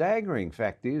the staggering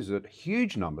fact is that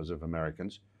huge numbers of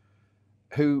Americans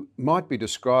who might be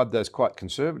described as quite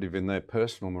conservative in their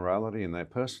personal morality and their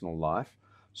personal life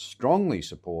strongly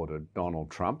supported Donald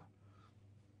Trump,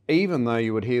 even though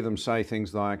you would hear them say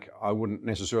things like, I wouldn't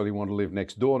necessarily want to live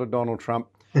next door to Donald Trump.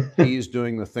 He is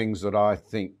doing the things that I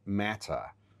think matter.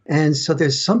 And so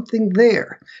there's something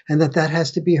there, and that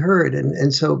has to be heard. And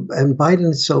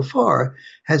Biden so far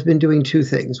has been doing two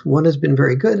things. One has been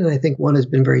very good, and I think one has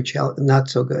been very not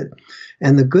so good.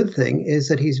 And the good thing is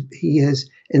that he has,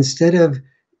 instead of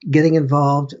getting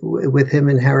involved with him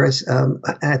and Harris on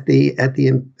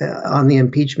the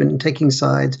impeachment and taking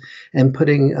sides and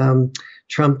putting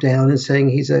Trump down and saying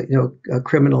he's a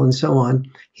criminal and so on.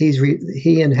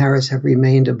 He and Harris have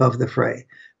remained above the fray.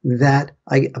 That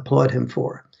I applaud him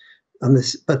for.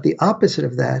 But the opposite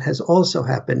of that has also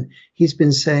happened. He's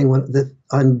been saying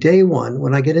on day one,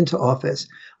 when I get into office,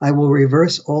 I will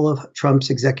reverse all of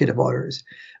Trump's executive orders.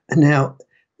 And now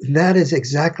that is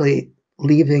exactly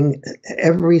leaving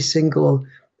every single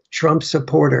Trump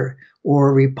supporter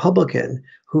or Republican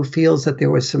who feels that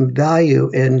there was some value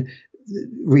in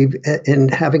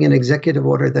having an executive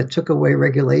order that took away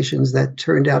regulations that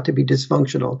turned out to be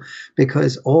dysfunctional,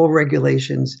 because all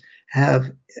regulations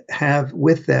have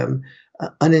with them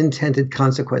unintended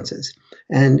consequences.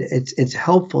 And it's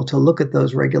helpful to look at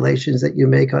those regulations that you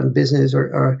make on business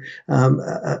or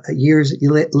years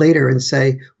later and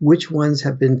say which ones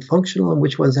have been functional and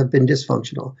which ones have been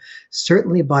dysfunctional.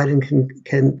 Certainly Biden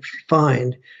can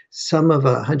find some of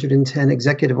 110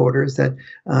 executive orders that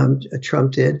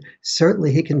Trump did.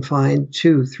 Certainly he can find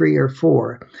 2, 3, or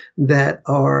 4 that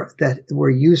were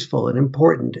useful and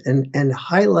important and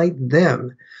highlight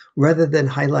them, rather than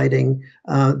highlighting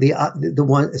the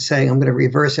one saying, I'm going to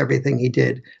reverse everything he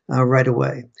did right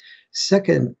away.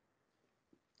 Second,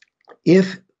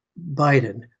 if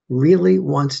Biden really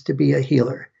wants to be a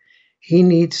healer, he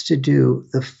needs to do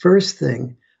the first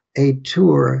thing, a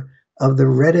tour of the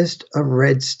reddest of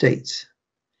red states,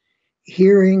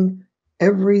 hearing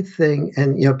everything.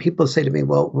 And, people say to me,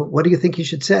 well, what do you think he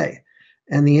should say?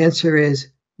 And the answer is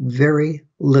very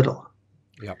little.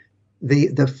 Yep.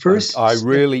 The first... I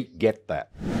really get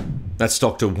that. That's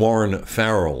Dr. Warren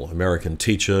Farrell, American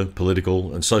teacher,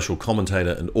 political and social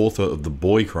commentator and author of The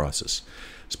Boy Crisis,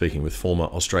 speaking with former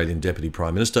Australian Deputy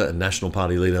Prime Minister and National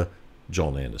Party leader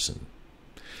John Anderson.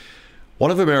 One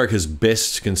of America's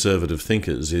best conservative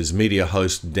thinkers is media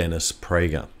host Dennis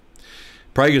Prager.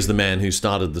 Prager's the man who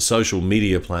started the social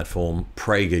media platform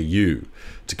PragerU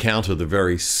to counter the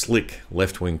very slick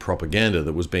left-wing propaganda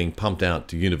that was being pumped out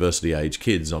to university-age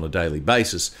kids on a daily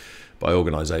basis by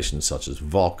organisations such as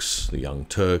Vox, the Young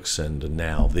Turks, and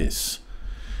now this.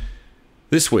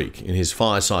 This week, in his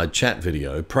fireside chat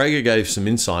video, Prager gave some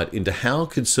insight into how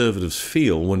conservatives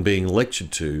feel when being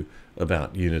lectured to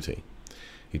about unity.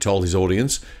 He told his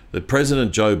audience that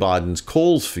President Joe Biden's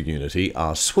calls for unity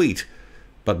are sweet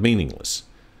but meaningless,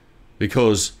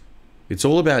 because it's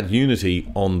all about unity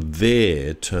on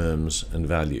their terms and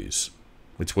values.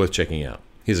 It's worth checking out.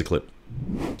 Here's a clip.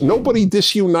 Nobody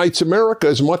disunites America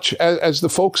as much as the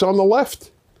folks on the left.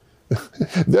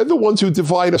 They're the ones who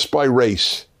divide us by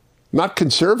race, not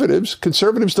conservatives.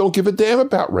 Conservatives don't give a damn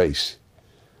about race.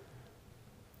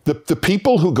 The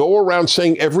people who go around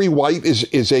saying every white is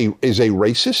a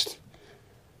racist,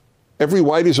 every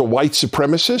white is a white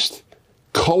supremacist,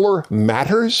 color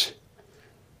matters,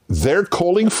 they're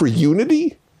calling for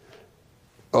unity?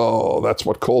 Oh, that's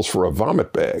what calls for a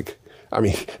vomit bag. I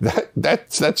mean,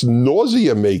 that's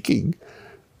nausea-making.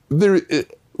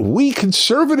 We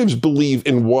conservatives believe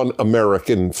in one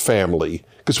American family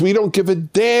because we don't give a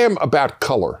damn about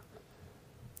color.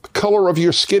 The color of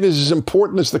your skin is as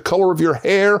important as the color of your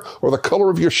hair or the color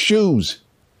of your shoes.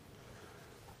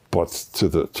 But to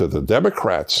the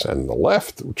Democrats and the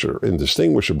left, which are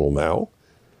indistinguishable now,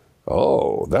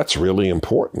 oh, that's really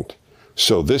important.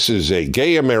 So this is a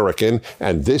gay American,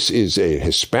 and this is a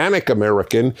Hispanic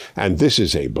American, and this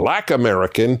is a black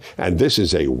American, and this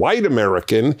is a white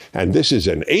American, and this is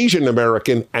an Asian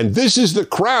American, and this is the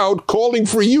crowd calling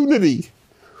for unity.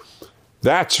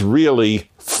 That's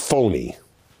really phony.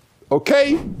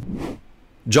 Okay?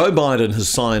 Joe Biden has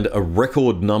signed a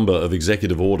record number of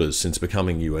executive orders since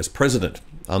becoming US president,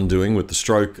 undoing with the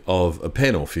stroke of a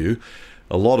pen or few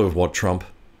a lot of what Trump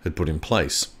had put in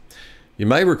place. You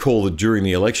may recall that during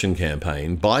the election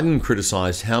campaign, Biden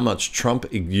criticised how much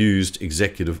Trump used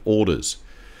executive orders,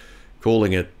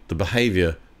 calling it the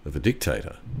behaviour of a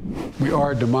dictator. We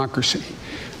are a democracy.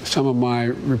 Some of my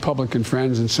Republican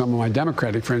friends and some of my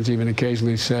Democratic friends even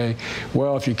occasionally say,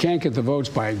 well, if you can't get the votes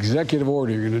by executive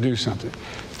order, you're going to do something.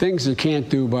 Things you can't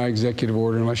do by executive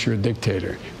order unless you're a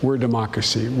dictator. We're a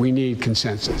democracy. We need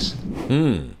consensus.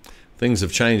 Things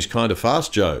have changed kind of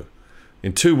fast, Joe.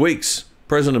 In 2 weeks,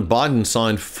 President Biden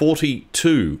signed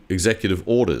 42 executive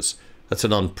orders. That's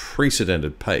an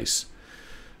unprecedented pace.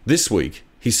 This week,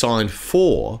 he signed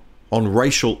 4 on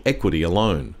racial equity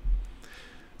alone.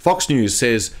 Fox News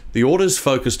says the orders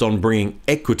focused on bringing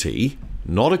equity,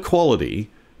 not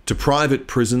equality, to private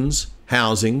prisons,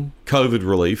 housing, COVID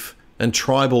relief, and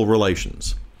tribal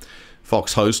relations.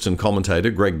 Fox host and commentator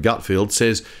Greg Gutfield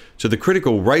says to the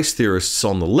critical race theorists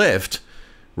on the left,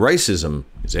 Racism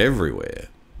is everywhere.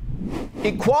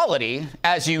 Equality,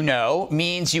 as you know,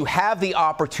 means you have the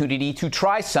opportunity to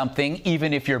try something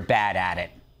even if you're bad at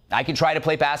it. I can try to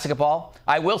play basketball.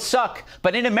 I will suck.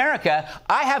 But in America,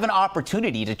 I have an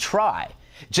opportunity to try.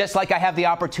 Just like I have the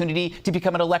opportunity to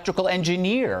become an electrical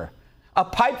engineer, a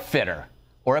pipe fitter,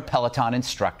 or a Peloton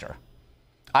instructor.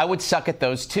 I would suck at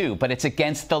those too, but it's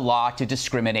against the law to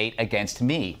discriminate against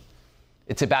me.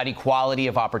 It's about equality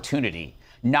of opportunity,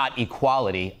 not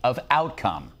equality of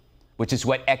outcome, which is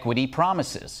what equity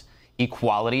promises.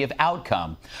 Equality of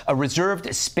outcome, a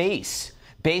reserved space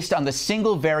based on the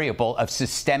single variable of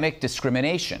systemic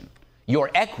discrimination.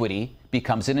 Your equity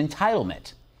becomes an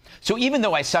entitlement. So even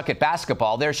though I suck at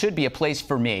basketball, there should be a place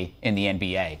for me in the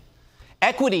NBA.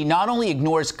 Equity not only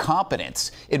ignores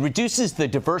competence, it reduces the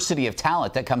diversity of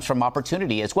talent that comes from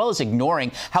opportunity, as well as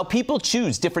ignoring how people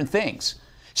choose different things.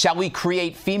 Shall we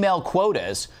create female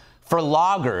quotas for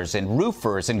loggers and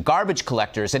roofers and garbage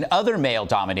collectors and other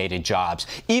male-dominated jobs,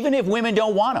 even if women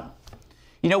don't want them?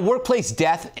 You know, workplace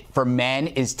death for men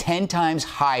is 10 times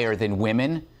higher than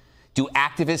women. Do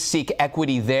activists seek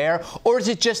equity there, or is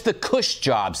it just the cush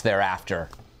jobs they're after?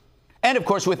 And of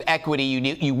course, with equity,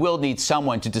 you will need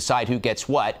someone to decide who gets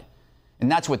what.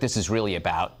 And that's what this is really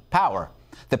about, power.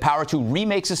 The power to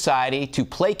remake society, to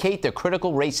placate the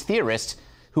critical race theorist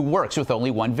who works with only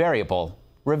one variable,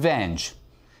 revenge.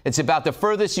 It's about the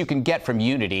furthest you can get from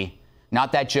unity,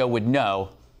 not that Joe would know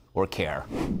or care.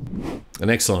 An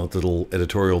excellent little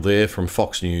editorial there from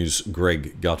Fox News'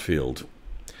 Greg Gutfield.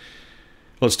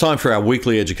 Well, it's time for our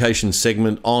weekly education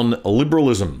segment on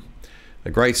liberalism.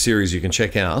 A great series you can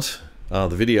check out. The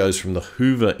videos from the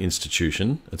Hoover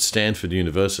Institution at Stanford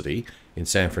University in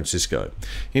San Francisco.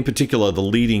 In particular, the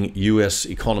leading US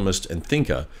economist and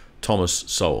thinker, Thomas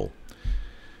Sowell.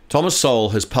 Thomas Sowell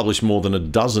has published more than a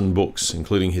dozen books,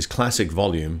 including his classic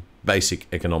volume, Basic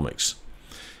Economics.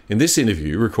 In this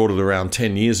interview, recorded around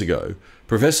 10 years ago,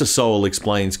 Professor Sowell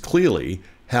explains clearly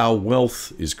how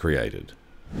wealth is created.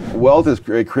 Wealth is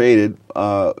created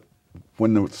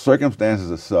when the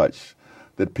circumstances are such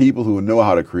that people who know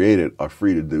how to create it are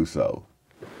free to do so.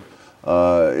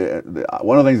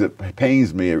 One of the things that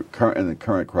pains me in the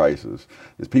current crisis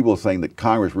is people saying that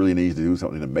Congress really needs to do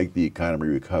something to make the economy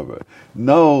recover.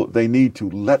 No, they need to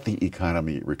let the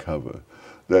economy recover.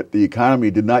 That the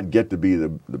economy did not get to be the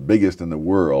biggest in the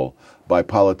world by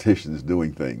politicians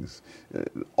doing things.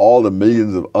 All the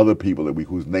millions of other people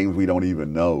whose names we don't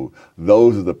even know,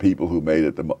 those are the people who made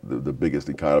it the biggest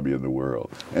economy in the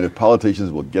world. And if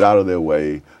politicians will get out of their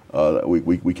way,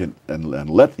 we can and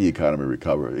let the economy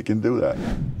recover, it can do that.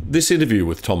 This interview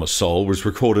with Thomas Sowell was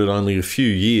recorded only a few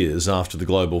years after the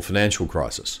global financial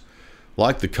crisis.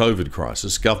 Like the COVID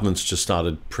crisis, governments just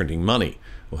started printing money,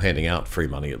 or handing out free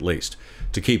money at least,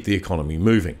 to keep the economy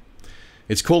moving.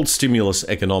 It's called stimulus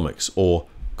economics, or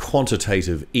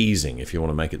quantitative easing, if you want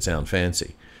to make it sound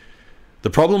fancy. The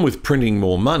problem with printing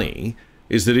more money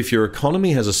is that if your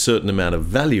economy has a certain amount of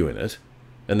value in it,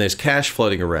 and there's cash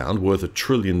floating around worth $1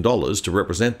 trillion to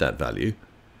represent that value,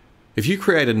 if you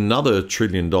create another $1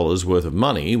 trillion worth of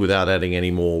money without adding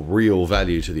any more real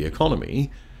value to the economy,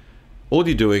 all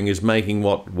you're doing is making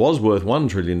what was worth $1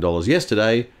 trillion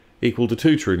yesterday equal to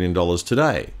 $2 trillion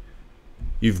today.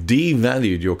 You've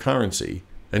devalued your currency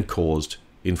and caused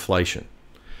inflation.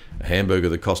 A hamburger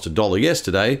that cost $1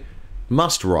 yesterday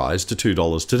must rise to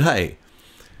 $2 today.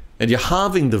 And you're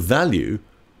halving the value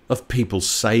of people's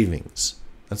savings.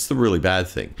 That's the really bad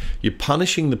thing. You're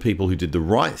punishing the people who did the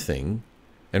right thing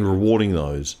and rewarding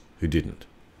those who didn't.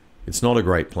 It's not a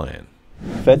great plan.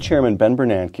 Fed Chairman Ben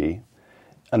Bernanke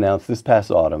announced this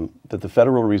past autumn that the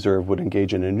Federal Reserve would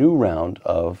engage in a new round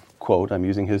of, quote, I'm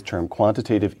using his term,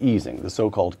 quantitative easing, the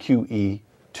so-called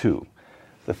QE2.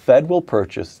 The Fed will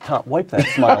purchase, Tom, wipe that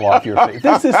smile off your face.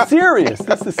 This is serious.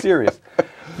 This is serious.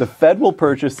 The Fed will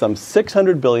purchase some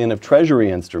 $600 billion of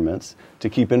Treasury instruments to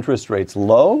keep interest rates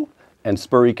low and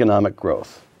spur economic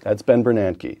growth. That's Ben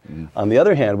Bernanke. On the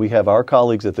other hand, we have our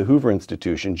colleagues at the Hoover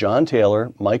Institution, John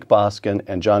Taylor, Mike Boskin,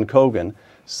 and John Kogan,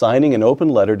 signing an open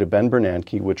letter to Ben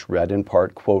Bernanke, which read in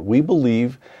part, quote, we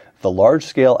believe the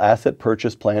large-scale asset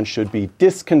purchase plan should be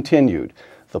discontinued.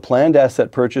 The planned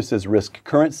asset purchases risk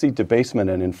currency debasement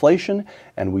and inflation,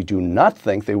 and we do not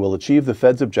think they will achieve the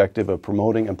Fed's objective of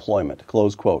promoting employment,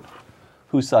 close quote.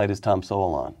 Whose side is Tom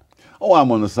Sowell on? Oh,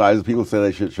 I'm on the side of people say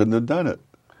they shouldn't have done it.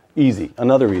 Easy.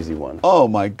 Another easy one. Oh,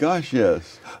 my gosh,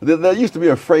 yes. There used to be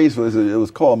a phrase for this. It was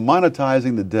called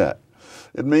monetizing the debt.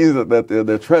 It means that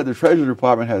the Treasury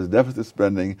Department has deficit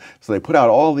spending, so they put out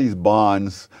all these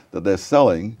bonds that they're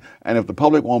selling, and if the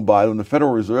public won't buy them, the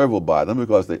Federal Reserve will buy them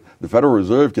because the Federal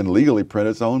Reserve can legally print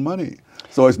its own money.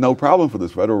 So it's no problem for the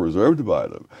Federal Reserve to buy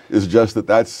them. It's just that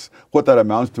that's what that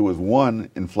amounts to is one,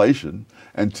 inflation,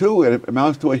 and two, it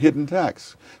amounts to a hidden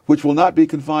tax, which will not be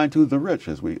confined to the rich,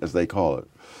 as they call it.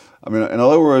 I mean, in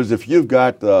other words, if you've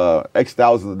got X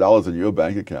thousands of dollars in your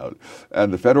bank account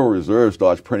and the Federal Reserve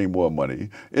starts printing more money,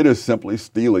 it is simply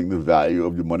stealing the value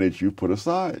of the money that you put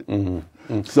aside.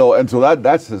 So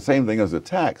that's the same thing as a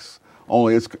tax,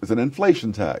 only it's an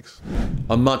inflation tax.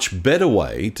 A much better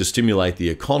way to stimulate the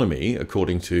economy,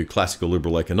 according to classical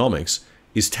liberal economics,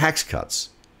 is tax cuts.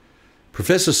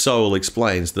 Professor Sowell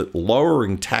explains that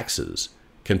lowering taxes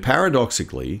can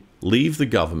paradoxically leave the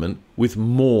government with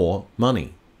more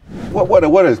money.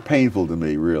 What is painful to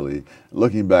me, really,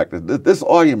 looking back, this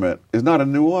argument is not a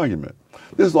new argument.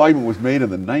 This argument was made in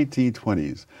the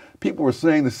 1920s. People were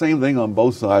saying the same thing on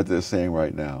both sides they're saying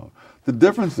right now. The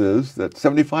difference is that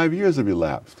 75 years have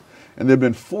elapsed, and there have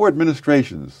been 4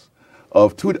 administrations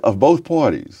of both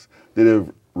parties that have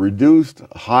reduced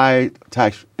high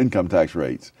income tax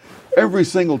rates every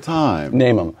single time.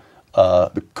 Name them.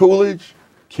 The Coolidge,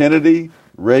 Kennedy,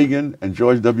 Reagan, and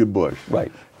George W. Bush.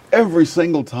 Right. Every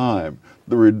single time,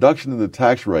 the reduction in the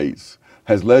tax rates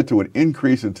has led to an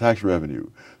increase in tax revenue.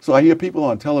 So I hear people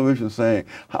on television saying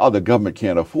how the government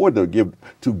can't afford to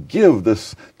give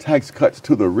this tax cuts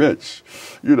to the rich.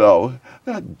 You know,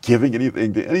 they're not giving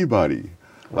anything to anybody.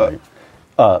 Right.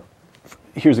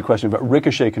 Here's a question about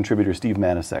Ricochet contributor Steve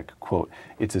Manasek, quote,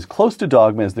 "It's as close to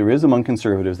dogma as there is among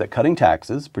conservatives that cutting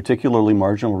taxes, particularly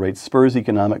marginal rates, spurs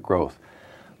economic growth.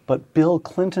 But Bill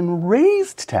Clinton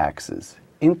raised taxes,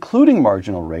 including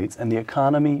marginal rates, and the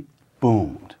economy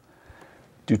boomed.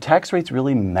 Do tax rates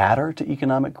really matter to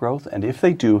economic growth? And if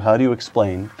they do, how do you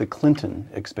explain the Clinton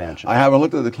expansion?" I haven't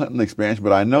looked at the Clinton expansion,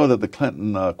 but I know that the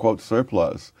Clinton, quote,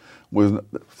 surplus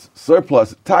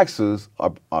taxes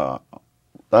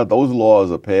those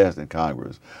laws are passed in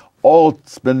Congress. All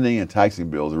spending and taxing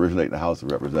bills originate in the House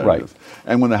of Representatives. Right.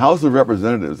 And when the House of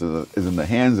Representatives is in the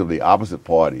hands of the opposite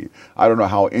party, I don't know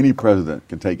how any president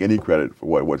can take any credit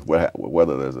for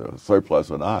whether there's a surplus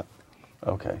or not.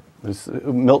 Okay.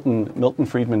 Milton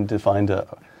Friedman defined a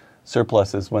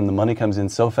surplus as when the money comes in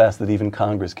so fast that even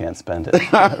Congress can't spend it.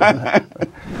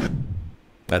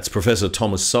 That's Professor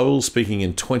Thomas Sowell speaking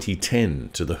in 2010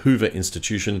 to the Hoover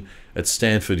Institution at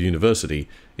Stanford University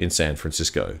in San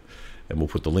Francisco. And we'll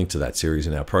put the link to that series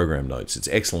in our program notes. It's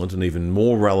excellent and even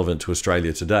more relevant to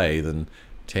Australia today than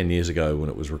 10 years ago when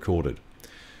it was recorded.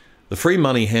 The free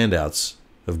money handouts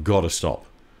have got to stop.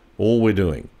 All we're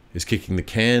doing is kicking the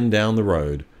can down the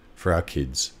road for our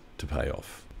kids to pay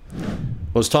off.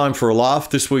 Well, it's time for a laugh.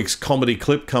 This week's comedy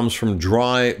clip comes from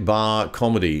Dry Bar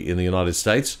Comedy in the United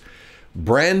States.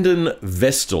 Brandon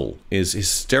Vestal is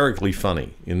hysterically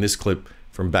funny in this clip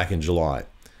from back in July.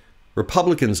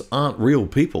 Republicans aren't real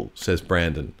people, says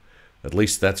Brandon. At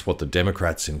least that's what the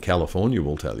Democrats in California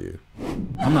will tell you.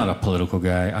 I'm not a political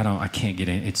guy. I can't get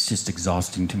in. It's just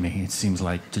exhausting to me. It seems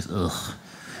like just ugh.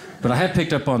 But I have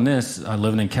picked up on this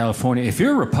living in California. If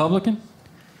you're a Republican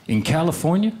in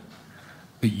California,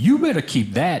 you better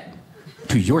keep that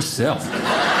to yourself.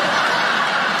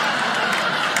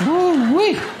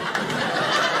 Woo-wee.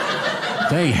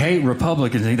 They hate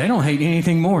Republicans. They don't hate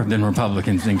anything more than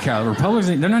Republicans in California.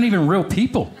 Republicans, they're not even real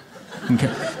people.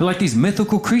 They're like these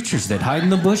mythical creatures that hide in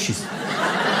the bushes.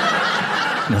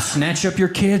 They'll snatch up your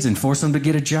kids and force them to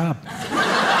get a job.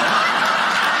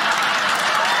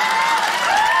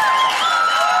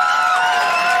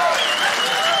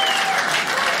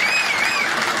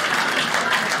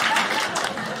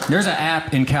 There's an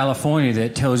app in California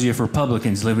that tells you if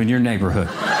Republicans live in your neighborhood.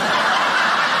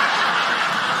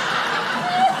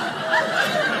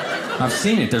 I've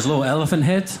seen it. There's little elephant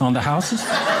heads on the houses.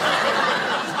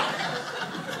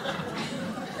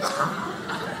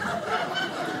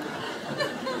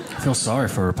 I feel sorry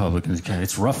for Republicans.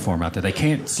 It's rough for them out there. They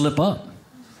can't slip up.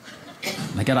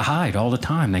 They got to hide all the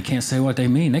time. They can't say what they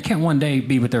mean. They can't one day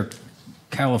be with their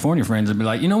California friends and be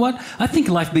like, you know what? I think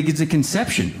life begins at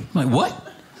conception. I'm like, what?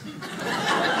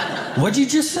 What'd you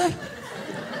just say?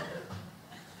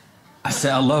 I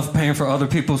said I love paying for other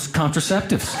people's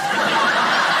contraceptives.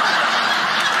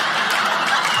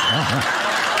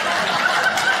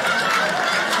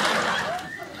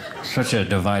 Such a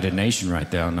divided nation right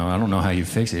there. No, I don't know how you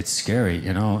fix it. It's scary,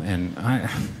 you know. And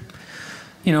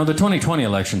the 2020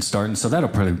 election's starting, so that'll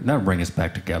bring us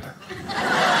back together.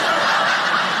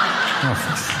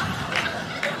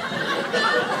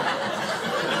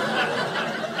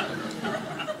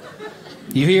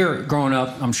 You hear growing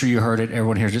up, I'm sure you heard it,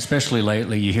 everyone hears it, especially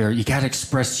lately, you hear, you gotta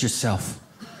express yourself.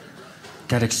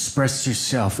 Gotta express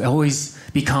yourself. Always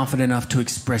be confident enough to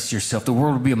express yourself. The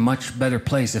world would be a much better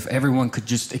place if everyone could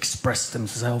just express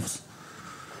themselves.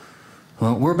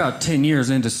 Well, we're about 10 years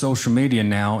into social media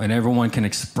now, and everyone can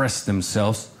express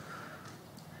themselves.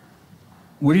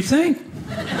 What do you think?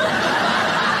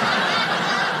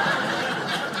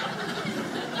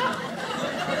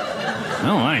 I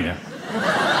don't like it.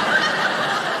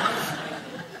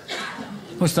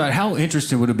 I always thought, how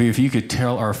interesting would it be if you could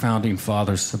tell our founding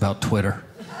fathers about Twitter?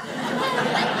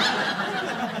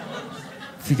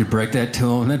 If you could break that to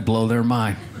them, that'd blow their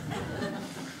mind.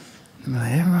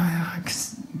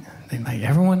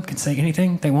 Everyone can say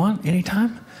anything they want,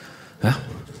 anytime?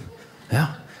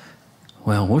 Yeah.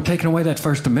 Well, we're taking away that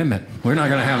First Amendment. We're not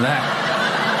going to have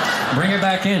that. Bring it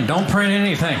back in. Don't print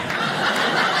anything.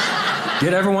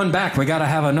 Get everyone back. We got to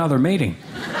have another meeting.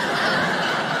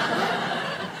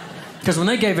 Because when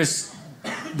they gave us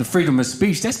the freedom of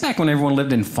speech, that's back when everyone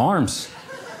lived in farms.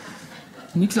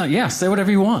 And you can like, yeah, say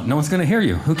whatever you want. No one's going to hear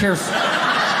you. Who cares?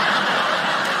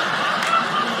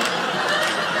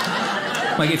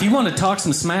 Like, if you want to talk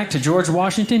some smack to George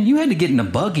Washington, you had to get in a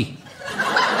buggy.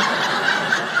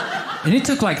 And it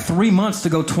took like 3 months to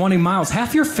go 20 miles.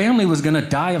 Half your family was going to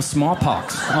die of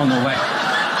smallpox on the way.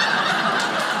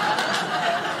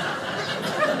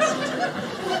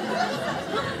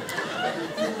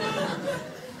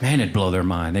 Man, it'd blow their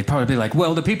mind. They'd probably be like,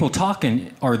 well, the people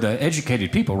talking are the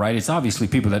educated people, right? It's obviously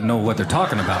people that know what they're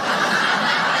talking about.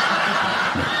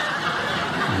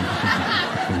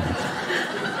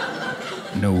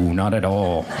 No, not at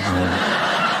all.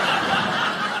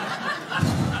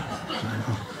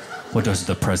 What, does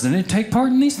the president take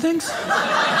part in these things?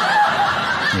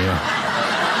 Yeah.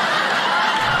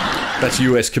 That's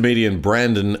US comedian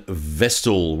Brandon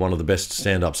Vestal, one of the best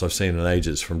stand-ups I've seen in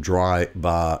ages, from Dry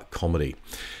Bar Comedy.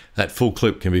 That full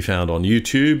clip can be found on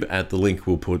YouTube at the link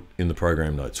we'll put in the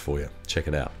program notes for you. Check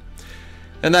it out.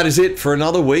 And that is it for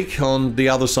another week on The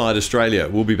Other Side Australia.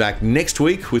 We'll be back next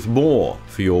week with more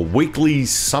for your weekly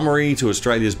summary to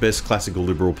Australia's best classical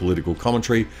liberal political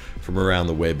commentary from around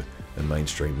the web and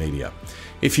mainstream media.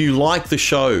 If you like the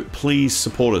show, please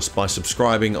support us by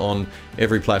subscribing on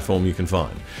every platform you can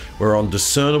find. We're on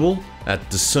Discernible at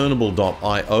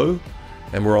discernible.io,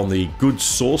 and we're on the Good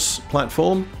Source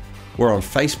platform. We're on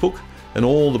Facebook and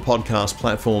all the podcast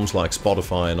platforms like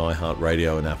Spotify and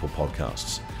iHeartRadio and Apple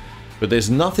Podcasts. But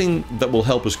there's nothing that will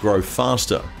help us grow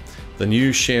faster than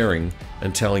you sharing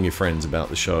and telling your friends about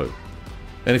the show.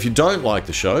 And if you don't like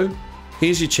the show,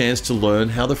 here's your chance to learn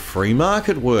how the free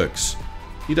market works.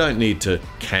 You don't need to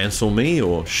cancel me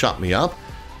or shut me up.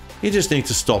 You just need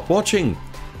to stop watching.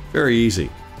 Very easy.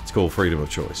 It's called freedom of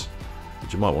choice.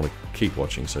 But you might want to keep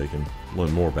watching so you can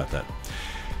learn more about that.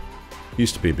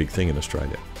 Used to be a big thing in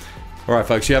Australia. All right,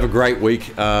 folks, you have a great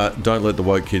week. Don't let the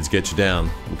woke kids get you down.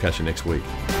 We'll catch you next week.